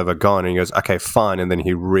than I've ever gone." And he goes, "Okay, fine." And then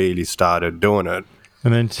he really started doing it.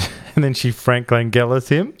 And then she Frank Langella's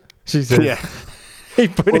him. She said, "Yeah." She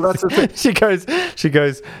goes,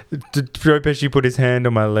 Joe Pesci put his hand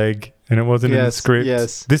on my leg and it wasn't in the script.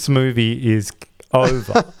 Yes. This movie is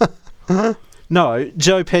over. No,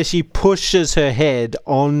 Joe Pesci pushes her head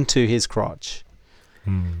onto his crotch.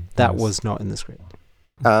 That was not in the script.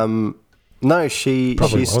 No, she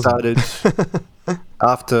started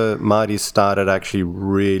after Marty started actually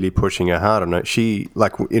really pushing her hard on it. She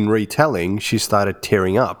in retelling, she started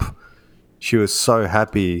tearing up. She was so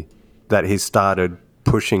happy that he started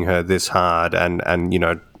pushing her this hard and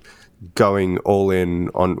going all in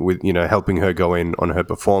on with helping her go in on her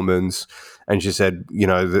performance. And she said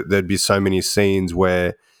there'd be so many scenes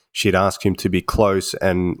where she'd ask him to be close,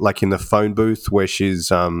 and in the phone booth where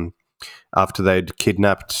she's after they'd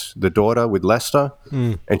kidnapped the daughter with Lester,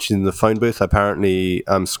 and she's in the phone booth. Apparently,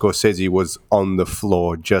 Scorsese was on the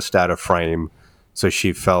floor, just out of frame, so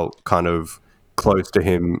she felt kind of close to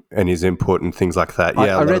him and his input and things like that.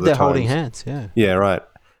 I read they're holding hands. Yeah. Yeah. Right.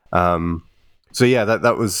 So yeah,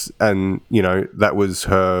 that was, and that was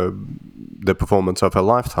the performance of her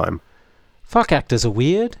lifetime. Fuck, actors are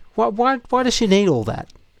weird. Why does she need all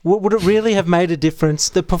that? Would it really have made a difference?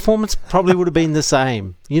 The performance probably would have been the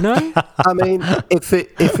same, I mean, if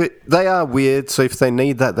they are weird, so if they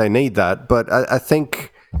need that, they need that. But I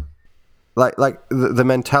think, the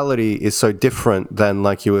mentality is so different than,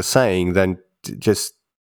 like you were saying, than just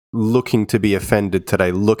looking to be offended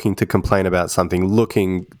today, looking to complain about something,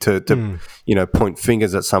 looking to point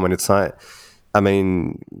fingers at someone. It's like, I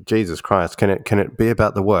mean, Jesus Christ, can it be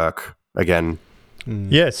about the work again?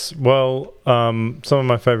 Yes. Well, some of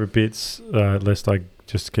my favourite bits, lest I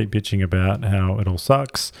just keep bitching about how it all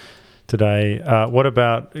sucks today. What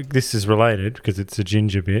about, this is related because it's a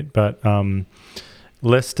Ginger bit, but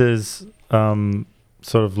Lester's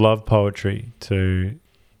sort of love poetry to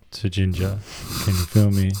Ginger. Can you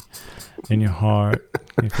feel me in your heart?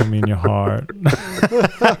 Can you feel me in your heart?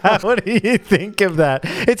 What do you think of that?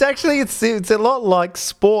 It's actually it's a lot like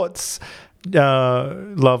Sport's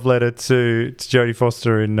love letter to Jodie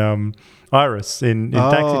Foster in Iris in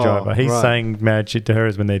Taxi Driver. He's saying mad shit to her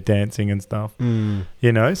as when they're dancing and stuff.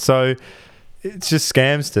 You know, so it's just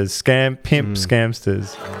scamsters, pimp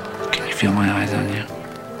scamsters. Can you feel my eyes on you?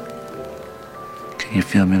 Can you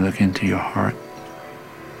feel me look into your heart?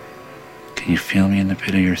 Can you feel me in the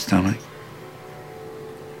pit of your stomach?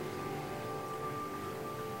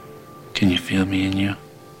 Can you feel me in you?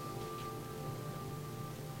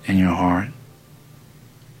 In your heart?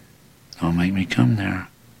 Don't make me come there.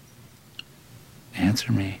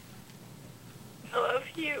 Answer me. I love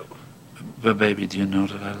you. But baby, do you know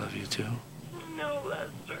that I love you too? No,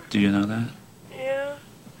 Lester. Do you know that? Yeah.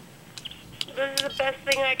 This is the best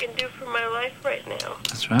thing I can do for my life right now.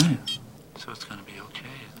 That's right. So it's gonna be okay,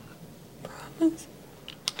 isn't it? Promise?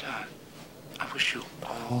 God, I wish you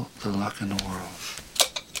all the luck in the world.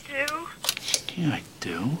 You do? Yeah, I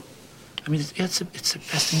do. I mean, it's the best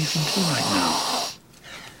thing you can do right now.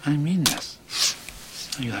 I mean this.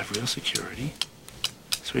 You'll have real security.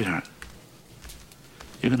 Sweetheart,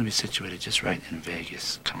 you're going to be situated just right in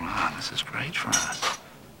Vegas. Come on, this is great for us.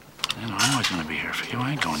 You know, I'm always going to be here for you.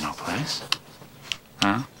 I ain't going no place.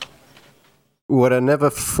 Huh? What I never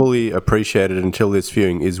fully appreciated until this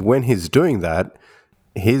viewing is when he's doing that,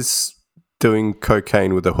 he's doing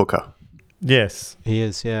cocaine with a hooker. Yes. He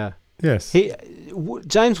is, yeah. Yes.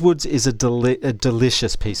 James Woods is a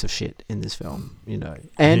delicious piece of shit in this film, you know.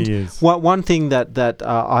 And he is. One thing that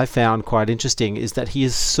I found quite interesting is that he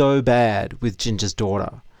is so bad with Ginger's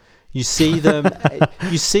daughter. You see them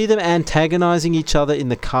antagonizing each other in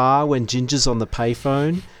the car when Ginger's on the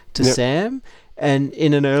payphone to Sam, and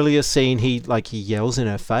in an earlier scene he yells in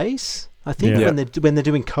her face, I think, when they're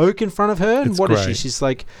doing coke in front of her. And what is she? She's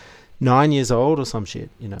like 9 years old or some shit,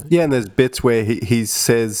 you know. Yeah, and there's bits where he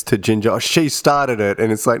says to Ginger, "Oh, she started it,"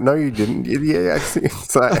 and it's like, "No, you didn't." Yeah,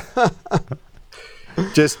 it's like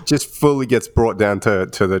just fully gets brought down to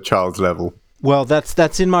the child's level. Well,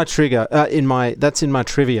 that's in my trigger. That's in my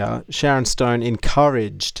trivia. Sharon Stone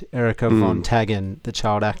encouraged Erica von Tagen, the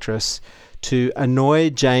child actress, to annoy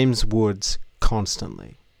James Woods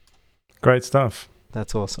constantly. Great stuff.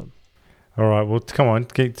 That's awesome. All right, well, come on,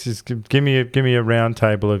 just give me a round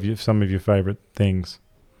table of some of your favourite things.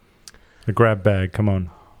 A grab bag, come on.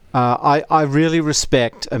 I really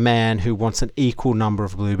respect a man who wants an equal number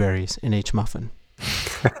of blueberries in each muffin.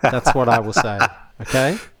 That's what I will say.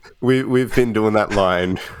 Okay. We've been doing that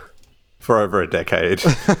line for over a decade.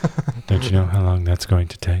 Don't you know how long that's going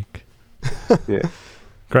to take? Yeah.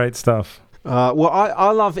 Great stuff. Well,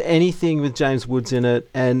 I love anything with James Woods in it,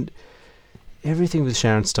 and everything with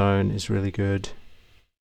Sharon Stone is really good.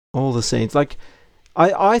 All the scenes, like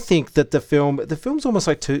I think that the film's almost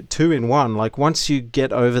like two in one. Like once you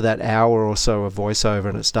get over that hour or so of voiceover,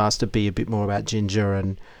 and it starts to be a bit more about Ginger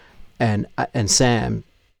and Sam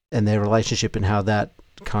and their relationship and how that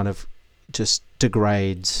kind of just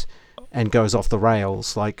degrades and goes off the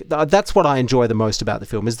rails. Like that's what I enjoy the most about the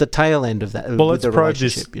film is the tail end of that. Well, let's probe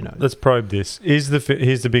this. You know, let's probe this. Here's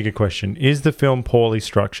the bigger question: is the film poorly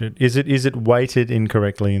structured? Is it weighted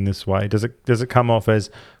incorrectly in this way? Does it come off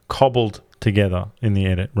as cobbled together in the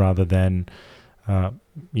edit rather than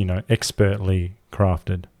expertly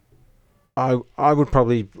crafted? I would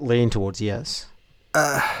probably lean towards yes.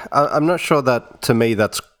 I'm not sure that to me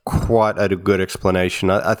that's quite a good explanation.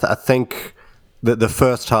 I think that the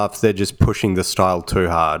first half they're just pushing the style too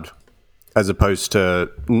hard, as opposed to.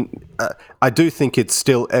 I do think it's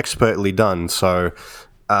still expertly done. So,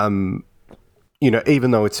 even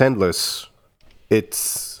though it's endless,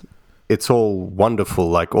 it's all wonderful.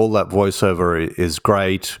 Like all that voiceover is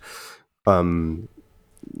great. All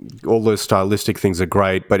those stylistic things are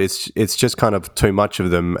great, but it's just kind of too much of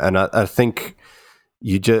them, and I think.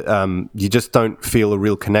 You just don't feel a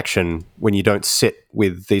real connection when you don't sit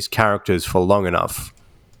with these characters for long enough.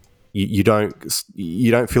 You don't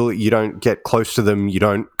feel, you don't get close to them. You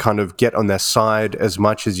don't kind of get on their side as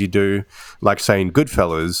much as you do, like say in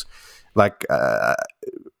Goodfellas. Like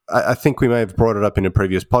I think we may have brought it up in a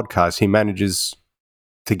previous podcast. He manages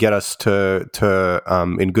to get us to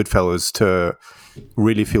in Goodfellas to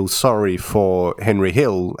really feel sorry for Henry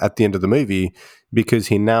Hill at the end of the movie, because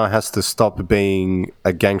he now has to stop being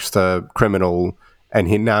a gangster criminal and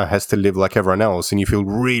he now has to live like everyone else, and you feel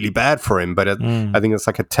really bad for him. But I think it's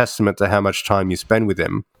like a testament to how much time you spend with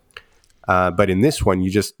him. But in this one,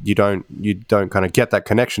 you don't kind of get that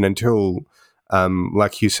connection until,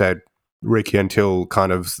 like you said, Ricky, until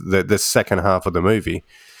kind of the second half of the movie.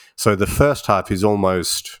 So the first half is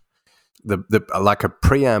almost like a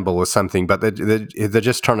preamble or something, but they're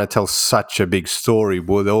just trying to tell such a big story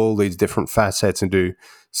with all these different facets and do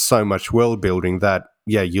so much world building that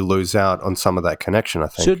you lose out on some of that connection, I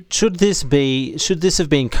think. Should this have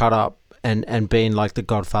been cut up and been like The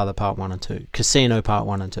Godfather Part 1 and 2, Casino Part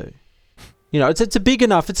 1 and 2? You know, it's a big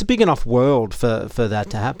enough world for that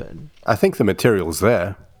to happen. I think the material's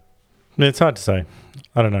there. It's hard to say.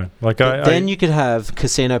 I don't know. Like then you could have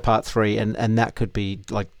Casino Part 3 and that could be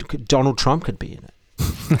like Donald Trump could be in it.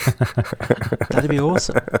 That'd be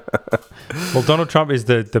awesome. Well, Donald Trump is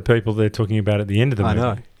the people they're talking about at the end of the movie. I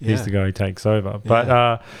know. Yeah. He's the guy who takes over. But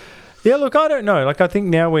look, I don't know. Like, I think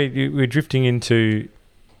now we're drifting into.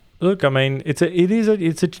 Look, I mean, it's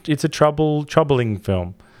a troubling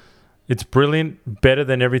film. It's brilliant, better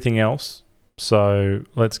than everything else. So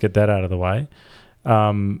let's get that out of the way.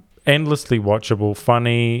 Endlessly watchable,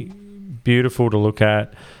 funny, beautiful to look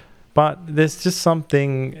at, but there's just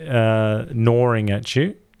something gnawing at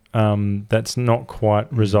you that's not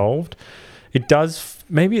quite resolved. It does,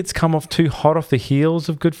 maybe it's come off too hot off the heels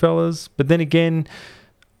of Goodfellas, but then again,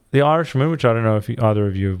 The Irishman, which I don't know if either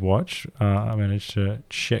of you have watched, I managed to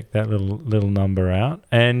check that little number out,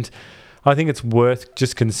 and I think it's worth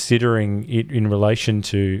just considering it in relation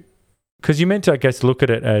to, because you meant to, I guess, look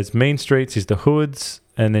at it as Mean Streets is the hoods,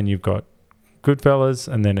 and then you've got Goodfellas,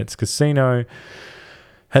 and then it's Casino,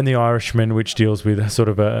 and The Irishman, which deals with sort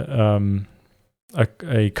of a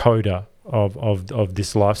coda of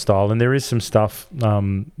this lifestyle. And there is some stuff, there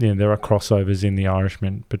are crossovers in The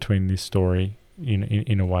Irishman between this story,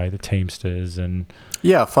 in a way, the Teamsters and...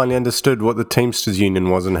 Yeah, I finally understood what the Teamsters Union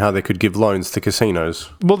was and how they could give loans to casinos.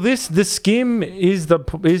 Well, the skim is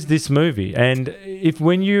this movie, and if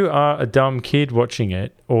when you are a dumb kid watching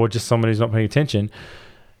it, or just someone who's not paying attention,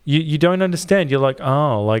 you don't understand. You're like,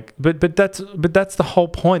 oh, like, but that's the whole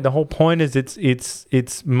point. The whole point is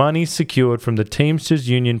it's money secured from the Teamsters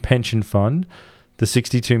Union pension fund, the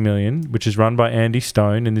 $62 million, which is run by Andy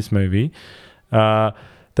Stone in this movie.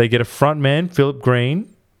 They get a front man, Philip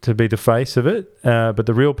Green, to be the face of it, but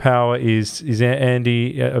the real power is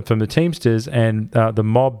Andy from the Teamsters and the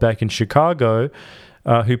mob back in Chicago,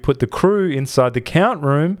 who put the crew inside the count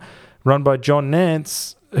room, run by John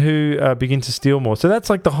Nance, who begin to steal more. So that's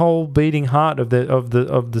like the whole beating heart of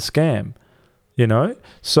the scam, you know.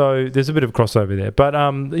 So there's a bit of crossover there, but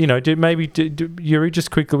Yuri,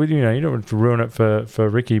 just quickly, you don't want to ruin it for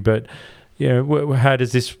Ricky, but how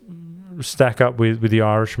does this stack up with The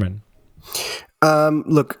Irishman?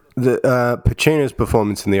 Look, the Pacino's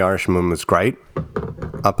performance in The Irishman was great.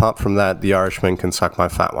 Apart from that, The Irishman can suck my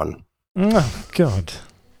fat one. Oh God,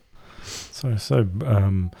 so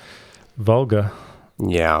vulgar.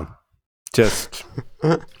 Yeah, just.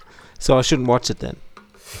 So I shouldn't watch it then.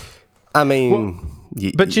 I mean,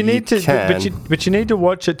 but you need to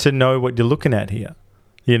watch it to know what you're looking at here.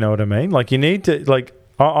 You know what I mean? Like, you need to, like,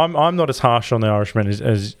 I'm not as harsh on The Irishman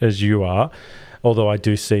as you are, although I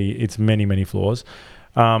do see its many flaws.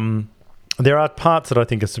 There are parts that I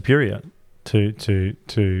think are superior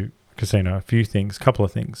to Casino. A few things, couple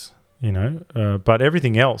of things, but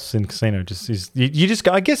everything else in Casino just is. You just,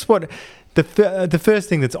 I guess, what the first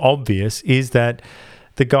thing that's obvious is that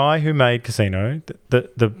the guy who made Casino,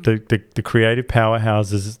 the creative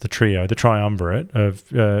powerhouses, the trio, the triumvirate of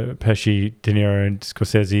Pesci, De Niro, and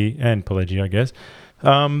Scorsese, and Pileggi, I guess,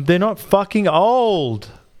 they're not fucking old.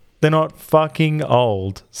 They're not fucking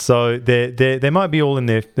old. So they might be all in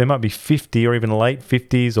their, they might be 50 or even late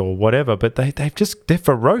 50s or whatever, but they're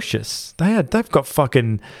ferocious. They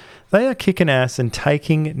are kicking ass and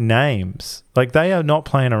taking names. Like, they are not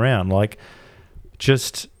playing around. Like,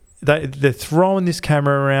 just they're throwing this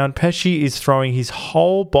camera around. Pesci is throwing his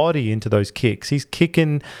whole body into those kicks. He's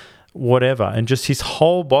kicking whatever, and just his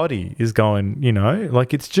whole body is going,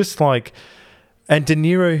 like, it's just like. And De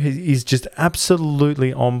Niro is just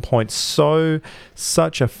absolutely on point.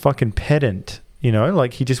 Such a fucking pedant,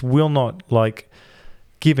 like, he just will not, like,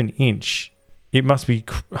 give an inch. It must be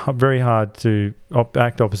very hard to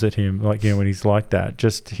act opposite him, like, when he's like that.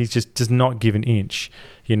 He just does not give an inch,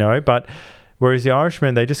 But whereas The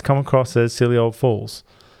Irishman, they just come across as silly old fools,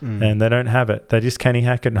 and they don't have it. They just can't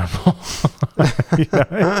hack it no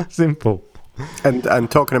more. Simple.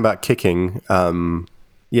 And talking about kicking.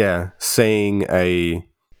 Yeah, seeing a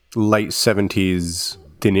late 70s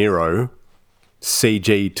De Niro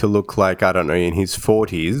CG to look like, I don't know, in his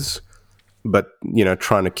 40s, but,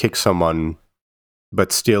 trying to kick someone,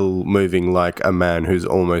 but still moving like a man who's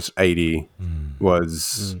almost 80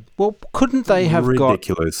 was Well, couldn't they have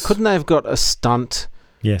ridiculous. Couldn't they have got a stunt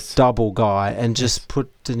double guy and just put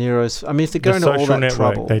De Niro's... I mean, if they're going to all that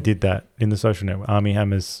Network, trouble... They did that in The Social Network. Army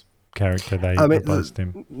Hammer's character they opposed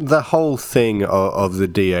him. The whole thing of the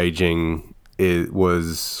de-aging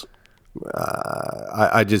was...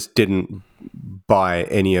 I just didn't buy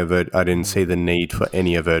any of it. I didn't see the need for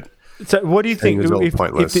any of it. So what do you think? It was all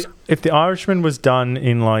pointless. If the Irishman was done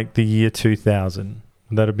in like the year 2000,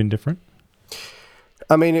 would that have been different?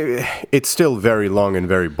 I mean, it's still very long and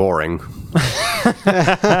very boring. That's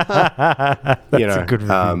a good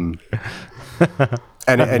review.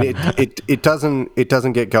 And it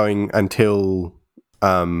doesn't get going until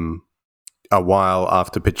a while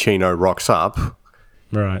after Pacino rocks up,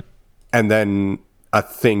 right? And then I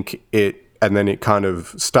think it kind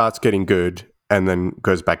of starts getting good and then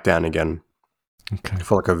goes back down again. Okay.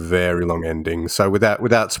 For like a very long ending. So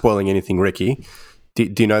without spoiling anything, Ricky,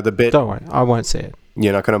 do you know the bit? Don't worry, I won't say it.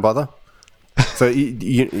 You're not going to bother? So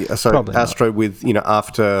Probably Astro not. with,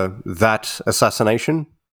 after that assassination,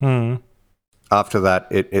 after that,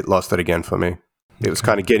 it lost it again for me. It was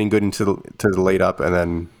kind of getting good to the lead up and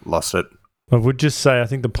then lost it. I would just say I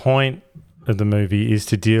think the point of the movie is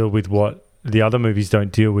to deal with what the other movies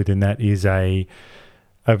don't deal with, and that is a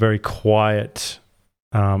very quiet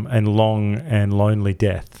and long and lonely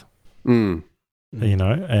death. And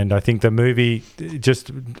I think the movie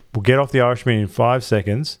just will get off the Irishman in 5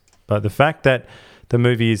 seconds, but the fact that the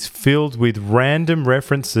movie is filled with random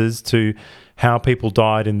references to how people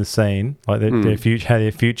died in the scene, like their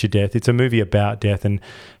future death. It's a movie about death and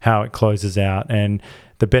how it closes out. And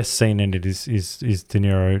the best scene in it is De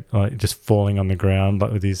Niro like just falling on the ground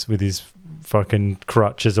like with his fucking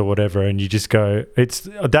crutches or whatever, and you just go,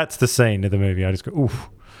 that's the scene of the movie. I just go, oof.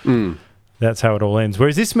 That's how it all ends.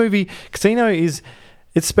 Whereas this movie, Casino, it's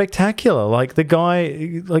spectacular. Like the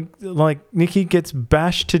guy, like Nicky gets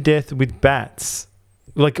bashed to death with bats.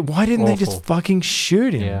 Like, why didn't they just fucking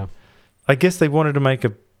shoot him? Yeah. I guess they wanted to make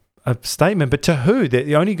a statement, but to who?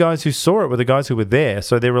 The only guys who saw it were the guys who were there,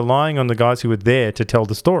 so they're relying on the guys who were there to tell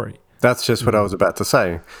the story. That's just what I was about to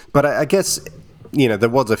say. But I guess, there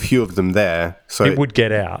was a few of them there, so it would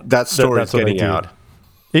get out. That story is getting out.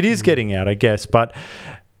 It is getting out, I guess, but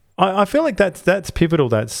I feel like that's pivotal,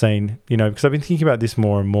 that scene, because I've been thinking about this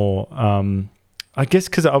more and more. I guess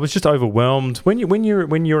because I was just overwhelmed when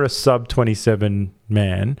you're a sub 27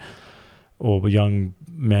 man or a young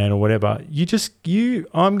man or whatever.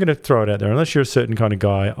 I'm going to throw it out there. Unless you're a certain kind of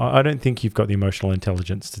guy, I don't think you've got the emotional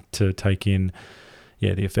intelligence to take in,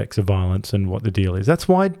 the effects of violence and what the deal is. That's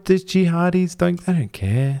why the jihadis don't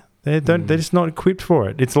care. They're just not equipped for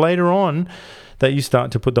it. It's later on that you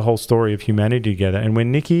start to put the whole story of humanity together. And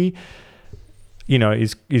when Nicky,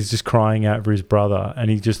 is just crying out for his brother and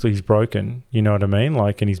he's broken, you know what I mean?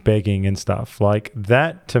 Like, and he's begging and stuff. Like,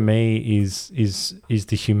 that to me is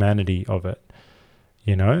the humanity of it.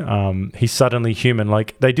 He's suddenly human.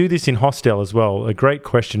 Like, they do this in Hostel as well. A great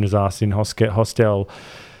question is asked in Hostel.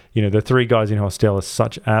 The three guys in Hostel are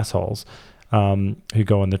such assholes who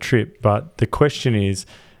go on the trip. But the question is,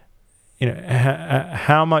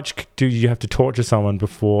 how much do you have to torture someone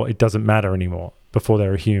before it doesn't matter anymore, before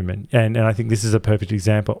they're a human? And I think this is a perfect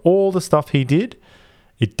example. All the stuff he did,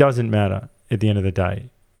 it doesn't matter at the end of the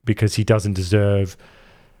day because he doesn't deserve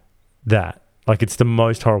that. Like, it's the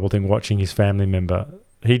most horrible thing watching his family member.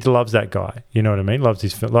 He loves that guy, you know what I mean? Loves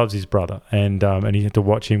his brother, and he had to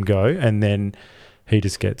watch him go, and then he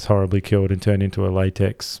just gets horribly killed and turned into a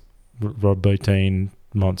latex Rob Bottin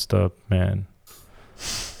monster man.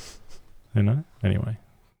 Anyway,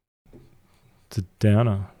 it's a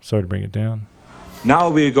downer. Sorry to bring it down. Now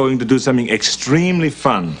we're going to do something extremely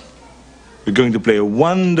fun. We're going to play a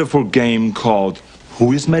wonderful game called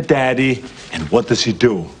Who is My Daddy and What Does He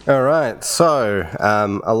Do? All right, so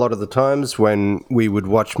a lot of the times when we would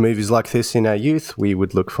watch movies like this in our youth, we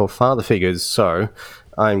would look for father figures. So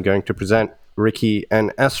I'm going to present Ricky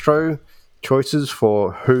and Astro choices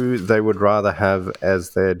for who they would rather have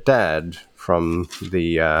as their dad from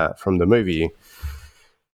the movie.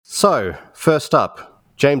 So, first up,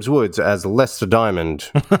 James Woods as Lester Diamond.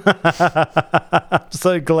 I'm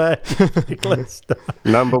so glad. Lester.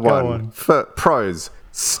 Number one. Pros: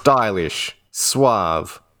 stylish,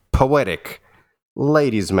 suave, poetic,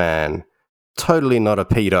 ladies' man, totally not a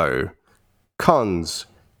pedo. Cons: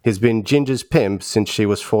 he's been Ginger's pimp since she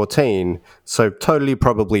was 14, so totally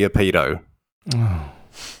probably a pedo. Oh.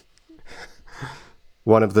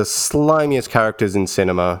 One of the slimiest characters in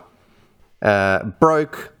cinema.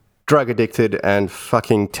 Broke, drug addicted, and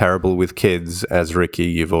fucking terrible with kids, as Ricky,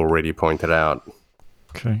 you've already pointed out.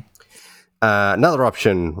 Okay. Another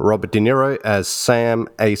option, Robert De Niro as Sam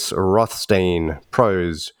Ace Rothstein.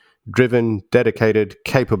 Pros: driven, dedicated,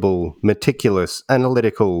 capable, meticulous,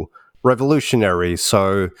 analytical, revolutionary.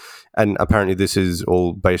 So and apparently this is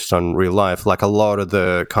all based on real life, like a lot of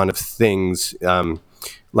the kind of things,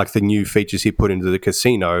 like the new features he put into the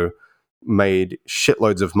casino made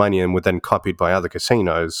shitloads of money and were then copied by other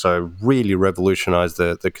casinos. So really revolutionized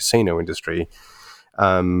the casino industry.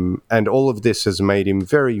 And all of this has made him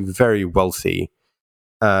very, very wealthy.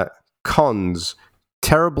 Cons,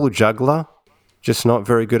 terrible juggler, just not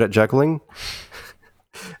very good at juggling.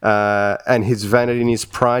 And his vanity and his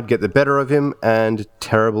pride get the better of him, and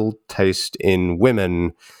terrible taste in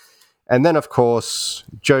women. And then, of course,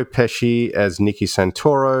 Joe Pesci as Nicky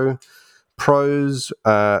Santoro. Pros,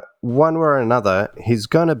 one way or another, he's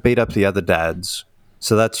going to beat up the other dads.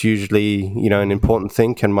 So that's usually, an important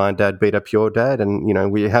thing. Can my dad beat up your dad? And,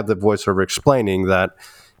 we have the voiceover explaining that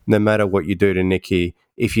no matter what you do to Nicky,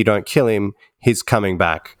 if you don't kill him, he's coming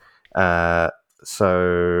back.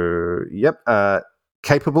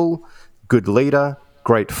 Capable, good leader,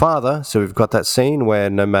 great father. So we've got that scene where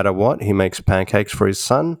no matter what, he makes pancakes for his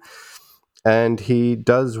son. And he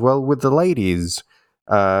does well with the ladies.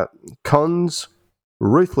 Cons,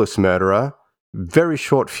 ruthless murderer, very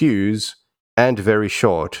short fuse, and very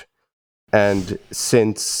short. And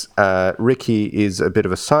since Ricky is a bit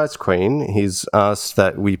of a size queen, he's asked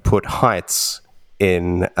that we put heights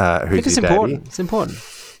in Who's Your Daddy. Important. It's important.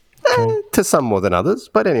 To some more than others.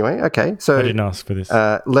 But anyway, okay. So I didn't ask for this.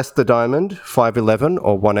 Les the Diamond, 5'11"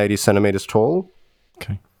 or 180 centimeters tall.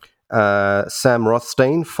 Okay. Sam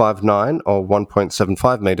Rothstein, 5'9" or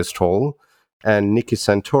 1.75 meters tall. And Nicky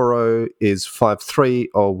Santoro is 5'3"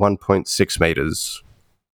 or 1.6 meters.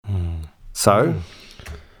 So...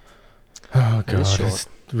 Oh, God.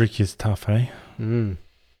 Ricky's tough, eh?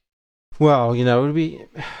 Well, it would be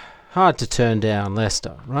hard to turn down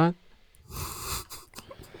Lester, right?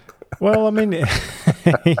 Well, I mean,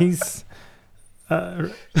 he's...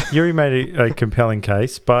 Yuri made a compelling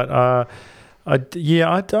case, but I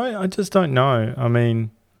just don't know. I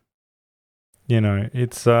mean,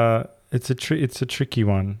 it's a tricky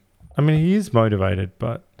one. I mean, he is motivated,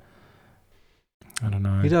 but I don't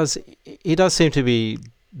know. He does seem to be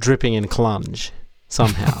dripping in clunge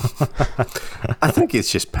somehow. I think it's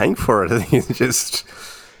just paying for it. I think it's just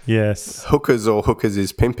hookers or hookers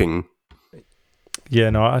is pimping. Yeah,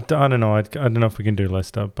 no, I don't know. I don't know if we can do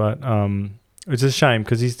Lester, but it's a shame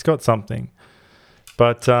because he's got something.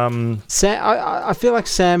 But Sam, I feel like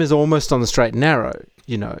Sam is almost on the straight and narrow.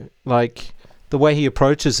 Like the way he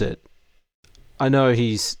approaches it. I know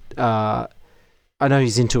he's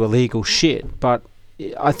into illegal shit, but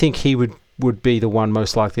I think he would be the one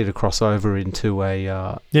most likely to cross over into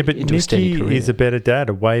a but into a steady career. Nicky is a better dad,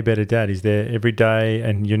 a way better dad. He's there every day,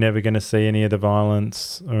 and you're never going to see any of the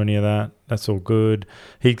violence or any of that. That's all good.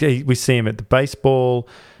 We see him at the baseball,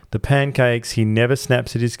 the pancakes. He never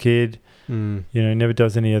snaps at his kid. Never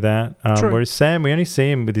does any of that. Whereas Sam, we only see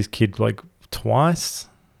him with his kid like twice,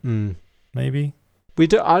 maybe. We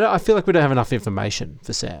do. I feel like we don't have enough information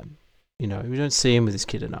for Sam. We don't see him with his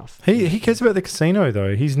kid enough. He cares about the casino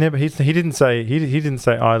though. He didn't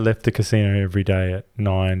say I left the casino every day at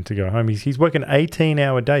 9 to go home. He's working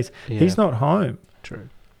 18-hour days. Yeah. He's not home. True.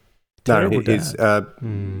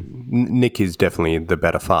 Nick is definitely the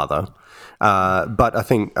better father. But I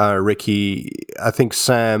think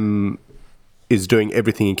Sam is doing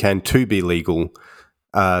everything he can to be legal.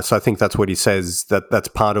 So I think that's what he says. That's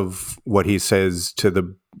part of what he says to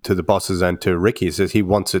the bosses and to Ricky. He says he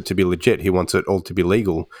wants it to be legit. He wants it all to be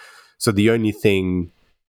legal. So the only thing,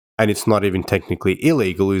 and it's not even technically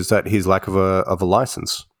illegal, is that his lack of a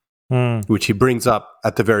license, which he brings up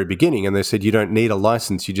at the very beginning. And they said you don't need a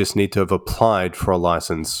license. You just need to have applied for a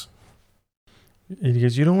license. And he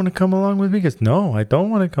goes, "You don't want to come along with me?" He goes, "No, I don't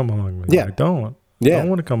want to come along with you. I don't. I don't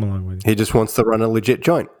want to come along with you." He just wants to run a legit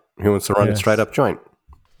joint. He wants to run a straight up joint.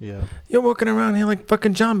 Yeah. You're walking around here like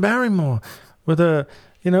fucking John Barrymore with a,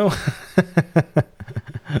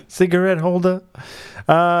 cigarette holder.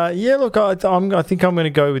 Look, I think I'm going to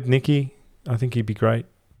go with Nicky. I think he'd be great.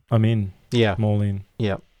 I'm in. Yeah. I'm all in.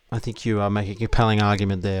 Yeah. I think you make a compelling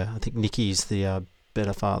argument there. I think Nicky's the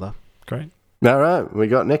better father. Great. All right. We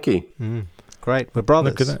got Nicky. Great. We're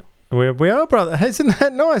brothers. Look at that. We are brothers. Isn't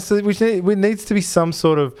that nice? There needs to be some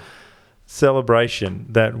sort of celebration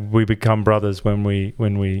that we become brothers when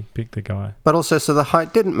we pick the guy. But also, so the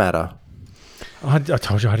height didn't matter. I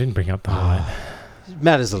told you I didn't bring up the height. It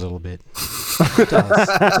matters a little bit. It does.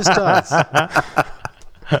 It just does.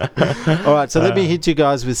 All right, so let me hit you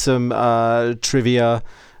guys with some trivia.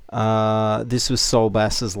 This was Sol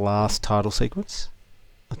Bass's last title sequence.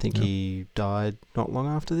 I think he died not long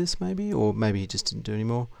after this, maybe, or maybe he just didn't do any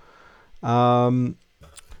more.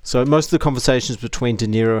 So most of the conversations between De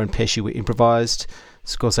Niro and Pesci were improvised.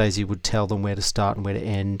 Scorsese would tell them where to start and where to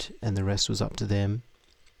end, and the rest was up to them.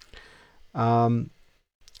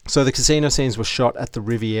 So the casino scenes were shot at the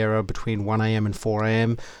Riviera between 1 a.m. and 4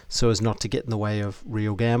 a.m. so as not to get in the way of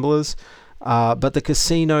real gamblers. But the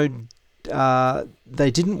casino,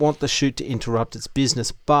 they didn't want the shoot to interrupt its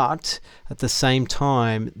business, but at the same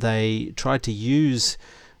time, they tried to use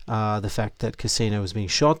the fact that casino was being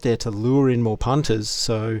shot there to lure in more punters.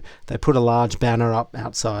 So they put a large banner up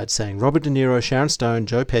outside saying, Robert De Niro, Sharon Stone,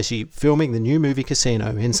 Joe Pesci filming the new movie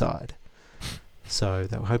Casino inside. So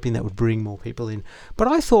they were hoping that would bring more people in. But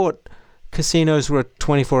I thought casinos were a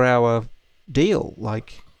 24-hour deal.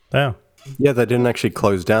 Yeah, they didn't actually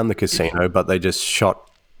close down the casino, but they just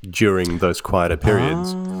shot during those quieter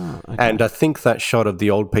periods. Okay. And I think that shot of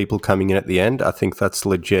the old people coming in at the end, I think that's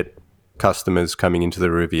legit customers coming into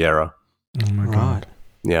the Riviera. Oh my God.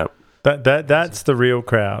 Yeah. That's the real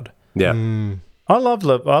crowd. Yeah. I love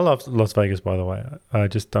Las Vegas, by the way. I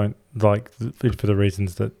just don't like it for the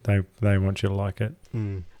reasons that they want you to like it.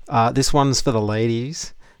 This one's for the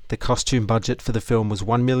ladies. The costume budget for the film was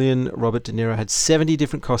 $1 million. Robert De Niro had 70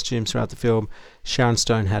 different costumes throughout the film. Sharon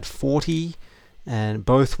Stone had 40, and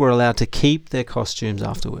both were allowed to keep their costumes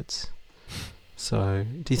afterwards. So,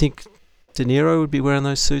 do you think De Niro would be wearing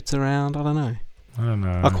those suits around? I don't know.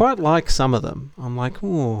 I quite like some of them. I'm like,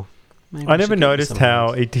 oh. I never noticed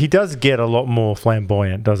how he does get a lot more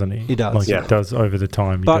flamboyant, doesn't he? He does. It does over the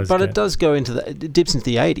time. But it does go into it dips into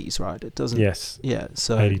the 80s, right? It doesn't. Yes. Yeah.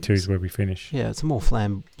 So 82 is where we finish. Yeah, it's a more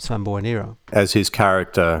flamboyant era. As his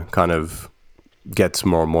character kind of gets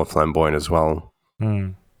more and more flamboyant as well.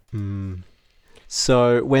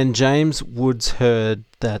 So when James Woods heard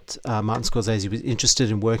that Martin Scorsese was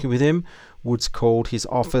interested in working with him, Woods called his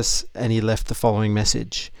office and he left the following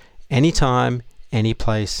message: anytime, any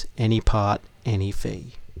place, any part, any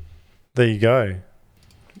fee. There you go.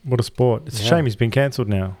 What a sport. It's a shame he's been cancelled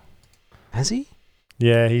now. Has he?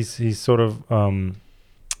 Yeah, he's sort of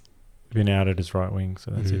been outed as right wing,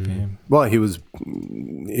 so that's it for him. Well, it was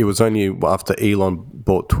only after Elon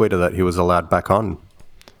bought Twitter that he was allowed back on.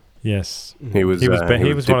 Yes. He was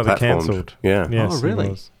one of the cancelled. Yeah. Yes, oh,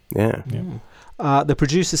 really? Yeah. The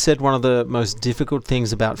producer said one of the most difficult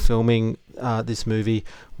things about filming this movie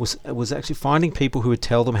was actually finding people who would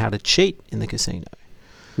tell them how to cheat in the casino.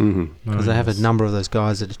 Because they have a number of those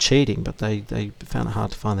guys that are cheating, but they found it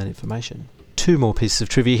hard to find that information. 2 more pieces of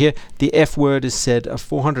trivia here. The F word is said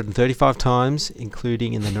 435 times,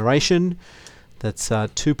 including in the narration. That's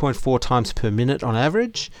 2.4 times per minute on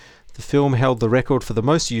average. The film held the record for the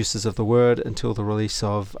most uses of the word until the release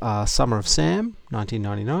of Summer of Sam,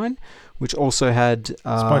 1999, which also had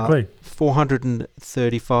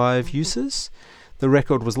 435 uses. The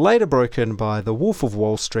record was later broken by The Wolf of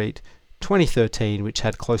Wall Street, 2013, which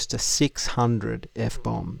had close to 600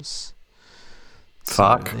 F-bombs.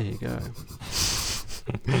 Fuck. So, there you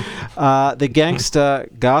go. The gangster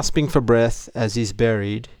gasping for breath as he's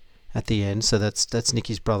buried at the end, so that's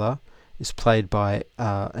Nicky's brother, is played by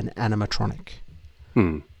an animatronic.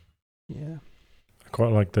 Yeah. I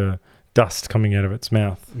quite like the dust coming out of its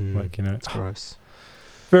mouth. It's gross.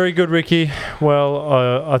 Very good, Ricky.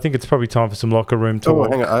 Well, I think it's probably time for some locker room talk. Oh,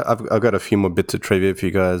 hang on. I've got a few more bits of trivia for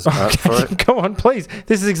you guys. Go on, please.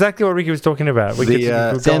 This is exactly what Ricky was talking about. The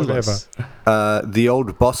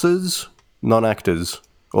old bosses, non-actors,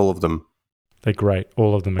 all of them. They're great.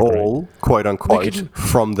 All of them are all, great. quote unquote,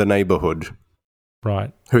 from the neighborhood.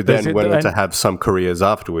 Right. Who then went on to have some careers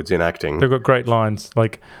afterwards in acting. They've got great lines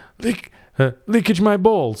like, leakage my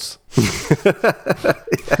balls.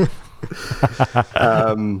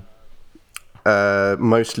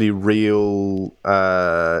 Mostly real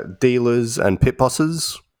dealers and pit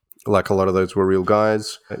bosses. Like a lot of those were real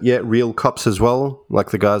guys. Yeah, real cops as well.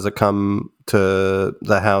 Like the guys that come to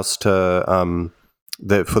the house to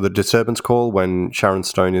for the disturbance call when Sharon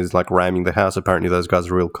Stone is like ramming the house. Apparently those guys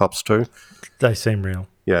are real cops too. They seem real.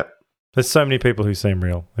 Yeah. There's so many people who seem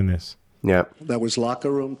real in this. Yeah. That was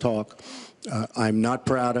locker room talk. I'm not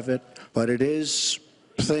proud of it, but it is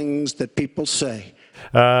things that people say.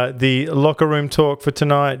 The locker room talk for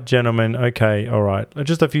tonight, gentlemen. Okay, all right.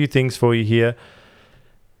 Just a few things for you here.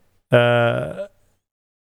 And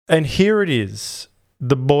here it is,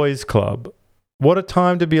 the boys' club. What a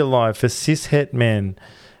time to be alive for cishet men.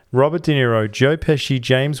 Robert De Niro, Joe Pesci,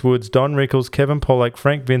 James Woods, Don Rickles, Kevin Pollak,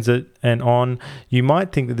 Frank Vincent, and on. You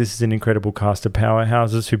might think that this is an incredible cast of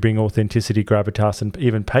powerhouses who bring authenticity, gravitas, and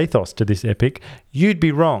even pathos to this epic. You'd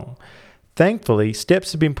be wrong. Thankfully,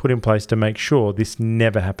 steps have been put in place to make sure this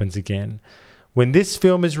never happens again. When this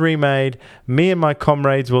film is remade, me and my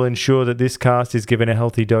comrades will ensure that this cast is given a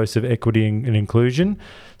healthy dose of equity and inclusion.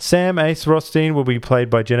 Sam Ace Rothstein will be played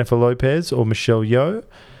by Jennifer Lopez or Michelle Yeoh.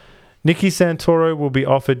 Nikki Santoro will be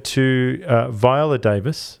offered to Viola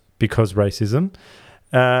Davis because racism.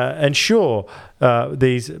 And sure,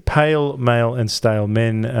 these pale, male and stale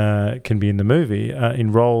men can be in the movie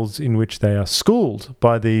in roles in which they are schooled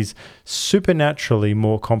by these supernaturally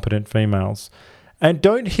more competent females. And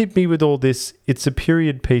don't hit me with all this, it's a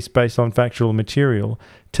period piece based on factual material.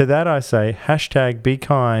 To that I say, hashtag be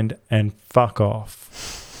kind and fuck off.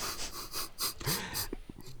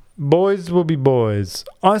 Boys will be boys.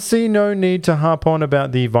 I see no need to harp on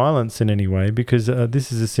about the violence in any way because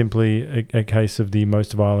this is simply a case of the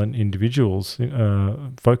most violent individuals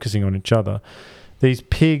focusing on each other. These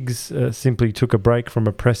pigs simply took a break from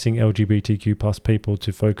oppressing LGBTQ plus people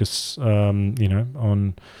to focus,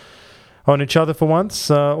 on each other for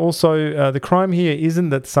once. Also, the crime here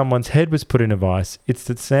isn't that someone's head was put in a vice. It's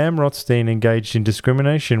that Sam Rothstein engaged in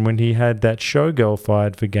discrimination when he had that showgirl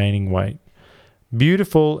fired for gaining weight.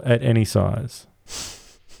 Beautiful at any size.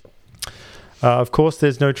 Of course,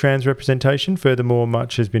 there's no trans representation. Furthermore,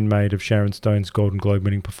 much has been made of Sharon Stone's Golden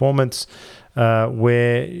Globe-winning performance,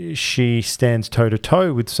 where she stands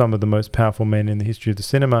toe-to-toe with some of the most powerful men in the history of the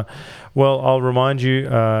cinema. Well, I'll remind you...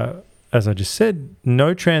 as I just said,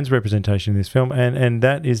 no trans representation in this film, and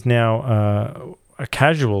that is now a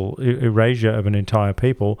casual erasure of an entire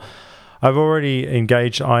people. I've already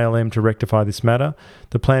engaged ILM to rectify this matter.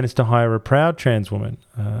 The plan is to hire a proud trans woman.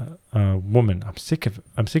 I'm sick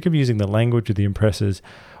of using the language of the impressors.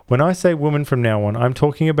 When I say woman from now on, I'm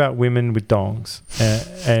talking about women with dongs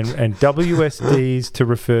and WSDs to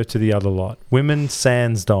refer to the other lot. Women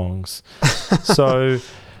sans dongs. So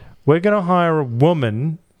we're going to hire a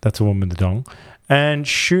woman. That's a woman with a dong, and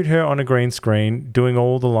shoot her on a green screen doing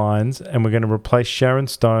all the lines, and we're going to replace Sharon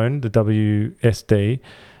Stone, the WSD,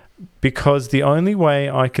 because the only way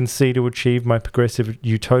I can see to achieve my progressive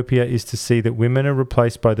utopia is to see that women are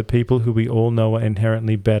replaced by the people who we all know are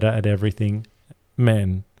inherently better at everything,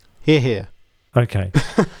 men. Here. Okay.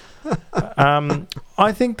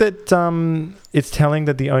 I think that it's telling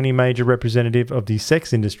that the only major representative of the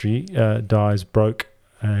sex industry dies broke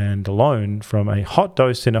and alone from a hot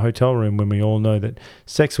dose in a hotel room when we all know that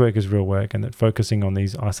sex work is real work and that focusing on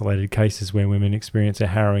these isolated cases where women experience a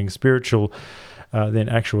harrowing spiritual then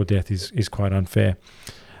actual death is quite unfair.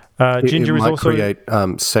 Ginger might is also create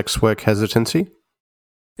sex work hesitancy.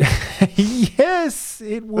 Yes,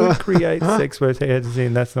 it would create sex work hesitancy,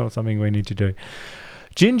 and that's not something we need to do.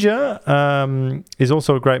 Ginger is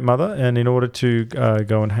also a great mother, and in order to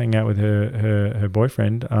go and hang out with her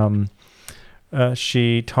boyfriend,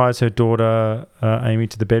 she ties her daughter Amy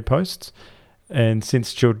to the bedposts, and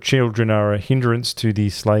since children are a hindrance to the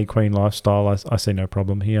slay queen lifestyle, I see no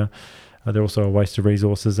problem here. They're also a waste of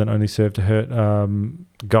resources and only serve to hurt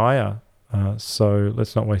Gaia. So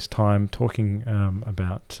let's not waste time talking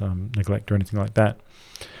about neglect or anything like that.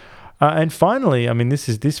 And finally, I mean,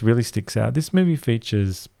 this really sticks out. This movie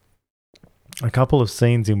features a couple of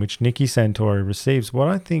scenes in which Nikki Santoro receives what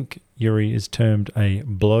I think, Yuri, is termed a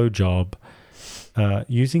blowjob,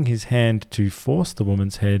 using his hand to force the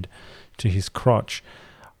woman's head to his crotch.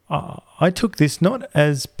 I took this not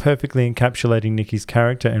as perfectly encapsulating Nikki's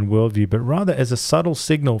character and worldview, but rather as a subtle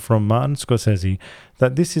signal from Martin Scorsese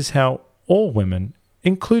that this is how all women,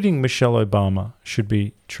 including Michelle Obama, should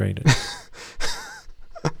be treated.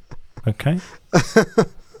 Okay?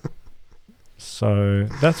 So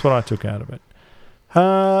that's what I took out of it.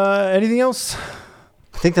 Anything else?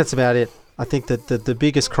 I think that's about it. I think that the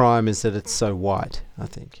biggest crime is that it's so white, I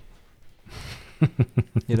think.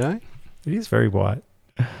 You know? It is very white.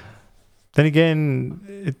 Then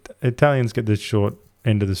again, Italians get the short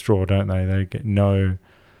end of the straw, don't they? They get no,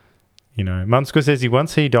 Martin Scorsese,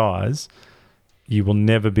 once he dies, you will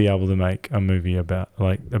never be able to make a movie about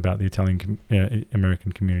the Italian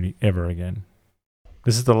American community ever again.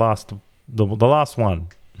 This is the last one.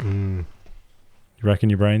 You reckon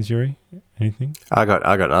your brains, Yuri? Anything? I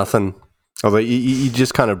got nothing. Although you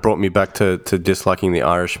just kind of brought me back to disliking The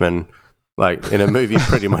Irishman, like in a movie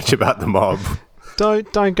pretty much about the mob.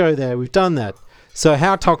 Don't go there. We've done that. So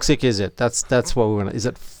how toxic is it? That's what we want. Is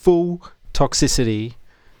it full toxicity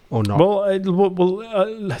or not?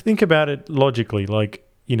 Well, think about it logically. Like,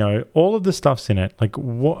 all of the stuff's in it. Like,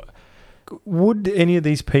 what would any of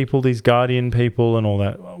these people, these Guardian people and all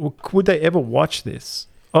that, would they ever watch this?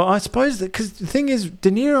 Oh, I suppose that, because the thing is,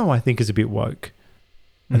 De Niro, I think, is a bit woke.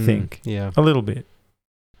 I think. Yeah. A little bit.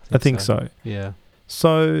 I think so. Yeah.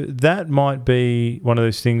 So that might be one of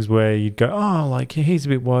those things where you'd go, oh, like he's a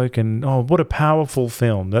bit woke, and oh, what a powerful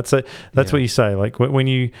film. That's what you say. Like when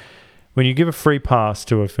you give a free pass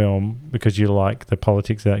to a film because you like the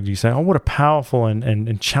politics of that, you say, oh, what a powerful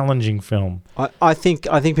and challenging film. I think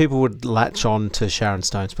people would latch on to Sharon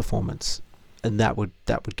Stone's performance, and that would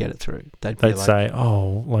get it through. They'd say,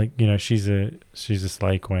 oh, like, you know, she's a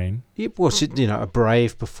slay queen. Yeah, well, a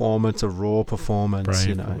brave performance, a raw performance,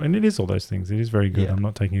 and it is all those things. It is very good. Yeah. I'm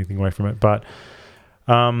not taking anything away from it, but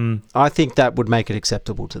I think that would make it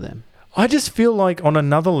acceptable to them. I just feel like on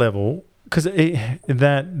another level, because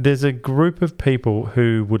that there's a group of people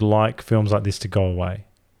who would like films like this to go away.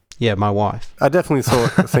 Yeah, my wife. I definitely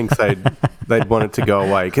think they'd want it to go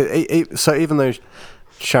away. So even though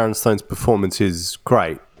Sharon Stone's performance is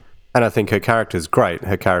great, and I think her character is great,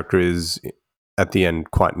 her character is at the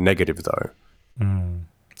end quite negative though. Mm.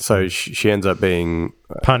 So she ends up being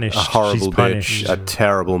punished, a horrible bitch, a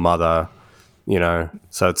terrible mother. You know,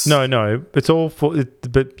 so it's no. It's all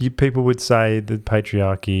but people would say that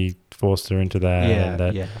patriarchy forced her into that, and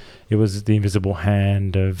that it was the invisible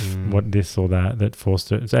hand of what this or that forced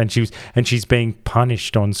her, and she's being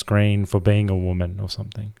punished on screen for being a woman or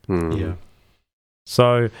something. Yeah.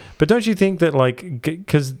 So, but don't you think that, like,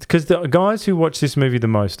 because the guys who watch this movie the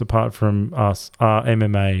most, apart from us, are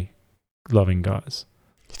MMA loving guys?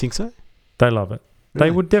 You think so? They love it. Really?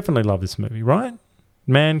 They would definitely love this movie, right?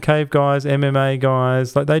 Man cave guys, MMA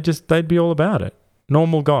guys, like they'd be all about it.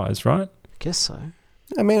 Normal guys, right? I guess so.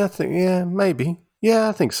 I mean, I think, maybe. Yeah,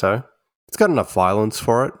 I think so. It's got enough violence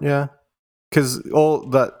for it, yeah. Because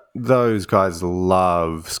those guys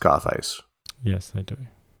love Scarface. Yes, they do.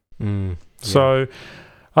 Yeah. So,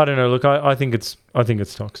 I don't know. Look, I think it's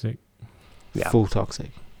toxic. Yeah. Full toxic.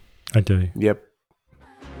 I do. Yep.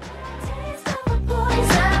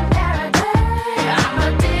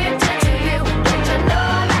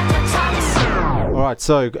 All right,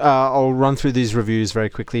 so I'll run through these reviews very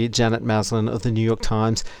quickly. Janet Maslin of the New York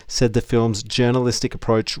Times said the film's journalistic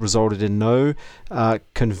approach resulted in no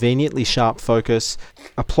conveniently sharp focus,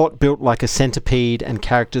 a plot built like a centipede, and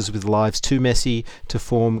characters with lives too messy to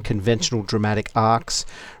form conventional dramatic arcs.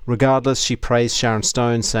 Regardless, she praised Sharon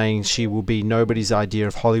Stone, saying she will be nobody's idea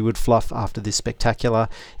of Hollywood fluff after this spectacular,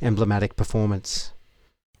 emblematic performance.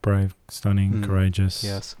 Brave, stunning, courageous.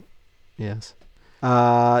 Yes.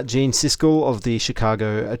 Gene Siskel of the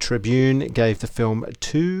Chicago Tribune gave the film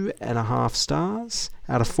 2.5 stars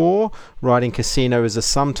out of 4, writing Casino is a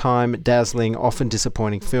sometime dazzling, often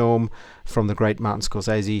disappointing film from the great Martin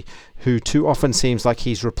Scorsese, who too often seems like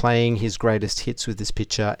he's replaying his greatest hits with this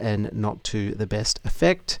picture and not to the best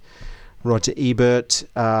effect. Roger Ebert,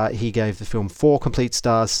 he gave the film 4 complete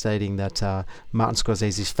stars, stating that Martin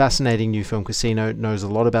Scorsese's fascinating new film Casino knows a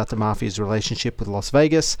lot about the mafia's relationship with Las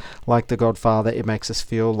Vegas. Like The Godfather, it makes us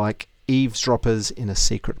feel like eavesdroppers in a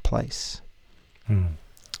secret place.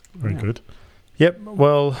 Very good. Yep.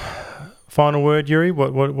 Well, final word, Yuri.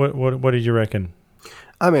 What did you reckon?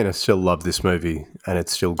 I mean, I still love this movie, and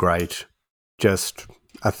it's still great. Just,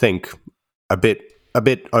 I think, a bit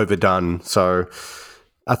overdone. So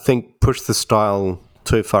I think pushed the style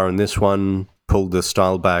too far in this one, pulled the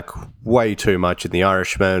style back way too much in The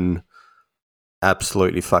Irishman,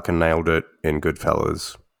 absolutely fucking nailed it in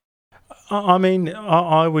Goodfellas. I mean,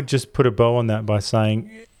 I would just put a bow on that by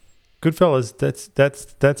saying Goodfellas,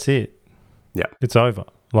 that's it. Yeah. It's over.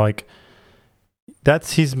 Like,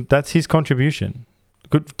 that's his contribution.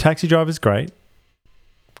 Good Taxi Driver's great.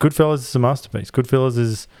 Goodfellas is a masterpiece. Goodfellas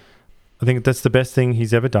is, I think that's the best thing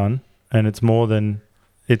he's ever done, and it's more than...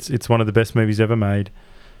 It's one of the best movies ever made,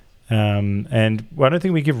 and I don't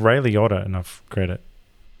think we give Ray Liotta enough credit.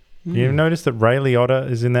 You notice that Ray Liotta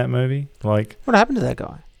is in that movie? Like, what happened to that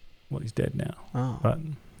guy? Well, he's dead now. Oh, but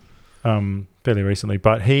fairly recently.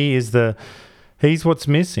 But he's what's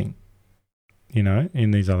missing,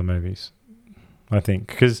 in these other movies. I think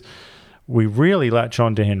because we really latch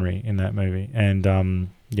on to Henry in that movie, and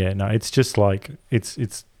it's just like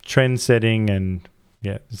it's trend setting and.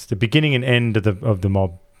 Yeah, it's the beginning and end of the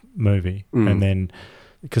mob movie. And then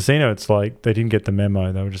Casino, it's like they didn't get the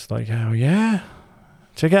memo. They were just like, oh, yeah,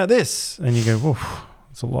 check out this. And you go, whoa,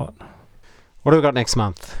 that's a lot. What do we got next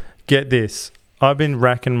month? Get this. I've been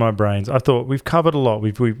racking my brains. I thought we've covered a lot.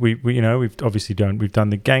 We've obviously done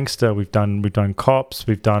the gangster. We've done cops.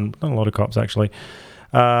 We've done a lot of cops, actually.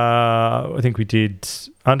 I think we did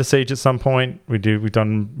Under Siege at some point. We've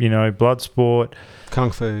done, Bloodsport.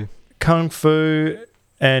 Kung Fu.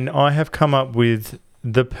 And I have come up with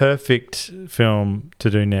the perfect film to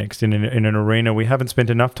do next in an arena we haven't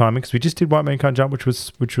spent enough time in because we just did White Man Can't Jump, which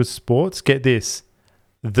was sports. Get this,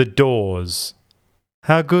 The Doors.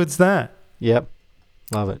 How good's that? Yep.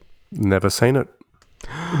 Love it. Never seen it.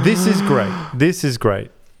 This is great. This is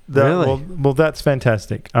great. Really? Well, that's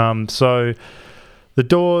fantastic. So The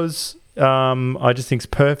Doors, I just think is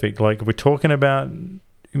perfect. Like, we're talking about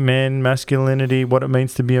men, masculinity, what it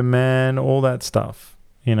means to be a man, all that stuff,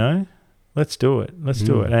 you know? Let's do it. Let's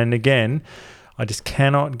do it. And again, I just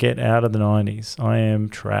cannot get out of the 90s. I am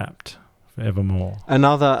trapped forevermore.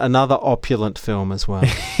 Another opulent film as well.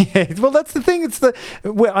 Yeah, well, that's the thing.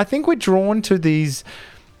 I think we're drawn to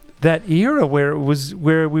that era where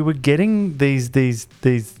we were getting these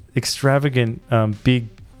extravagant big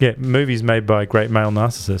movies made by great male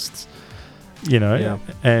narcissists, you know,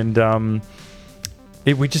 and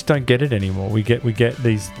we just don't get it anymore. We get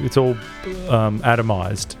these. It's all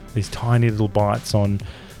atomized. These tiny little bites on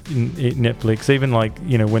Netflix. Even like,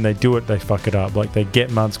 you know, when they do it, they fuck it up. Like they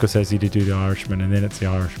get Martin Scorsese to do The Irishman, and then it's The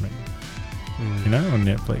Irishman, you know, on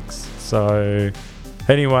Netflix. So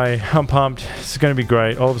anyway, I'm pumped. It's going to be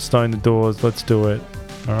great. Oliver Stone, The Doors. Let's do it.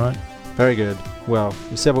 All right. Very good. Well,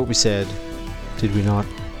 we said what we said. Did we not?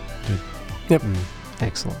 Yep.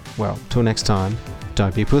 Excellent. Well, till next time,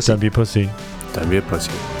 don't be a pussy. Don't be a pussy. Don't be a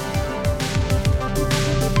pussy.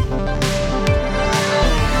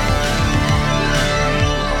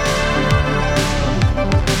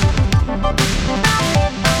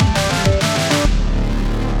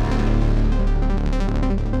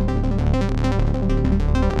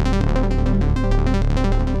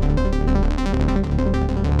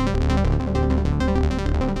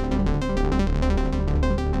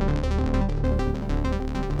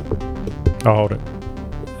 Oh, hold it.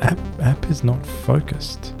 App is not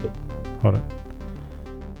focused. Hold it.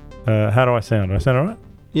 How do I sound? Do I sound all right?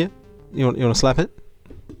 Yeah. You want to slap it?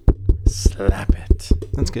 Slap it.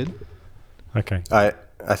 That's good. Okay. I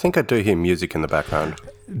think I do hear music in the background.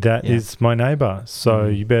 That is my neighbour. So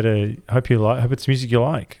you better hope it's music you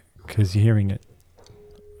like, because you're hearing it.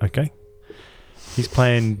 Okay. He's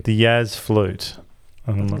playing the Yaz flute.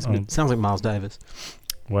 Sounds like Miles Davis.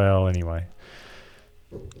 Well, anyway.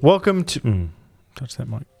 Welcome to touch that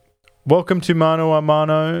mic. Welcome to Mano a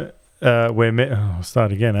Mano. I'll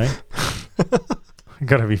start again, eh?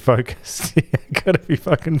 Gotta be focused. Gotta be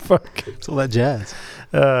fucking focused. It's all that jazz.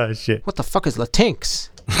 Shit. What the fuck is Latinx?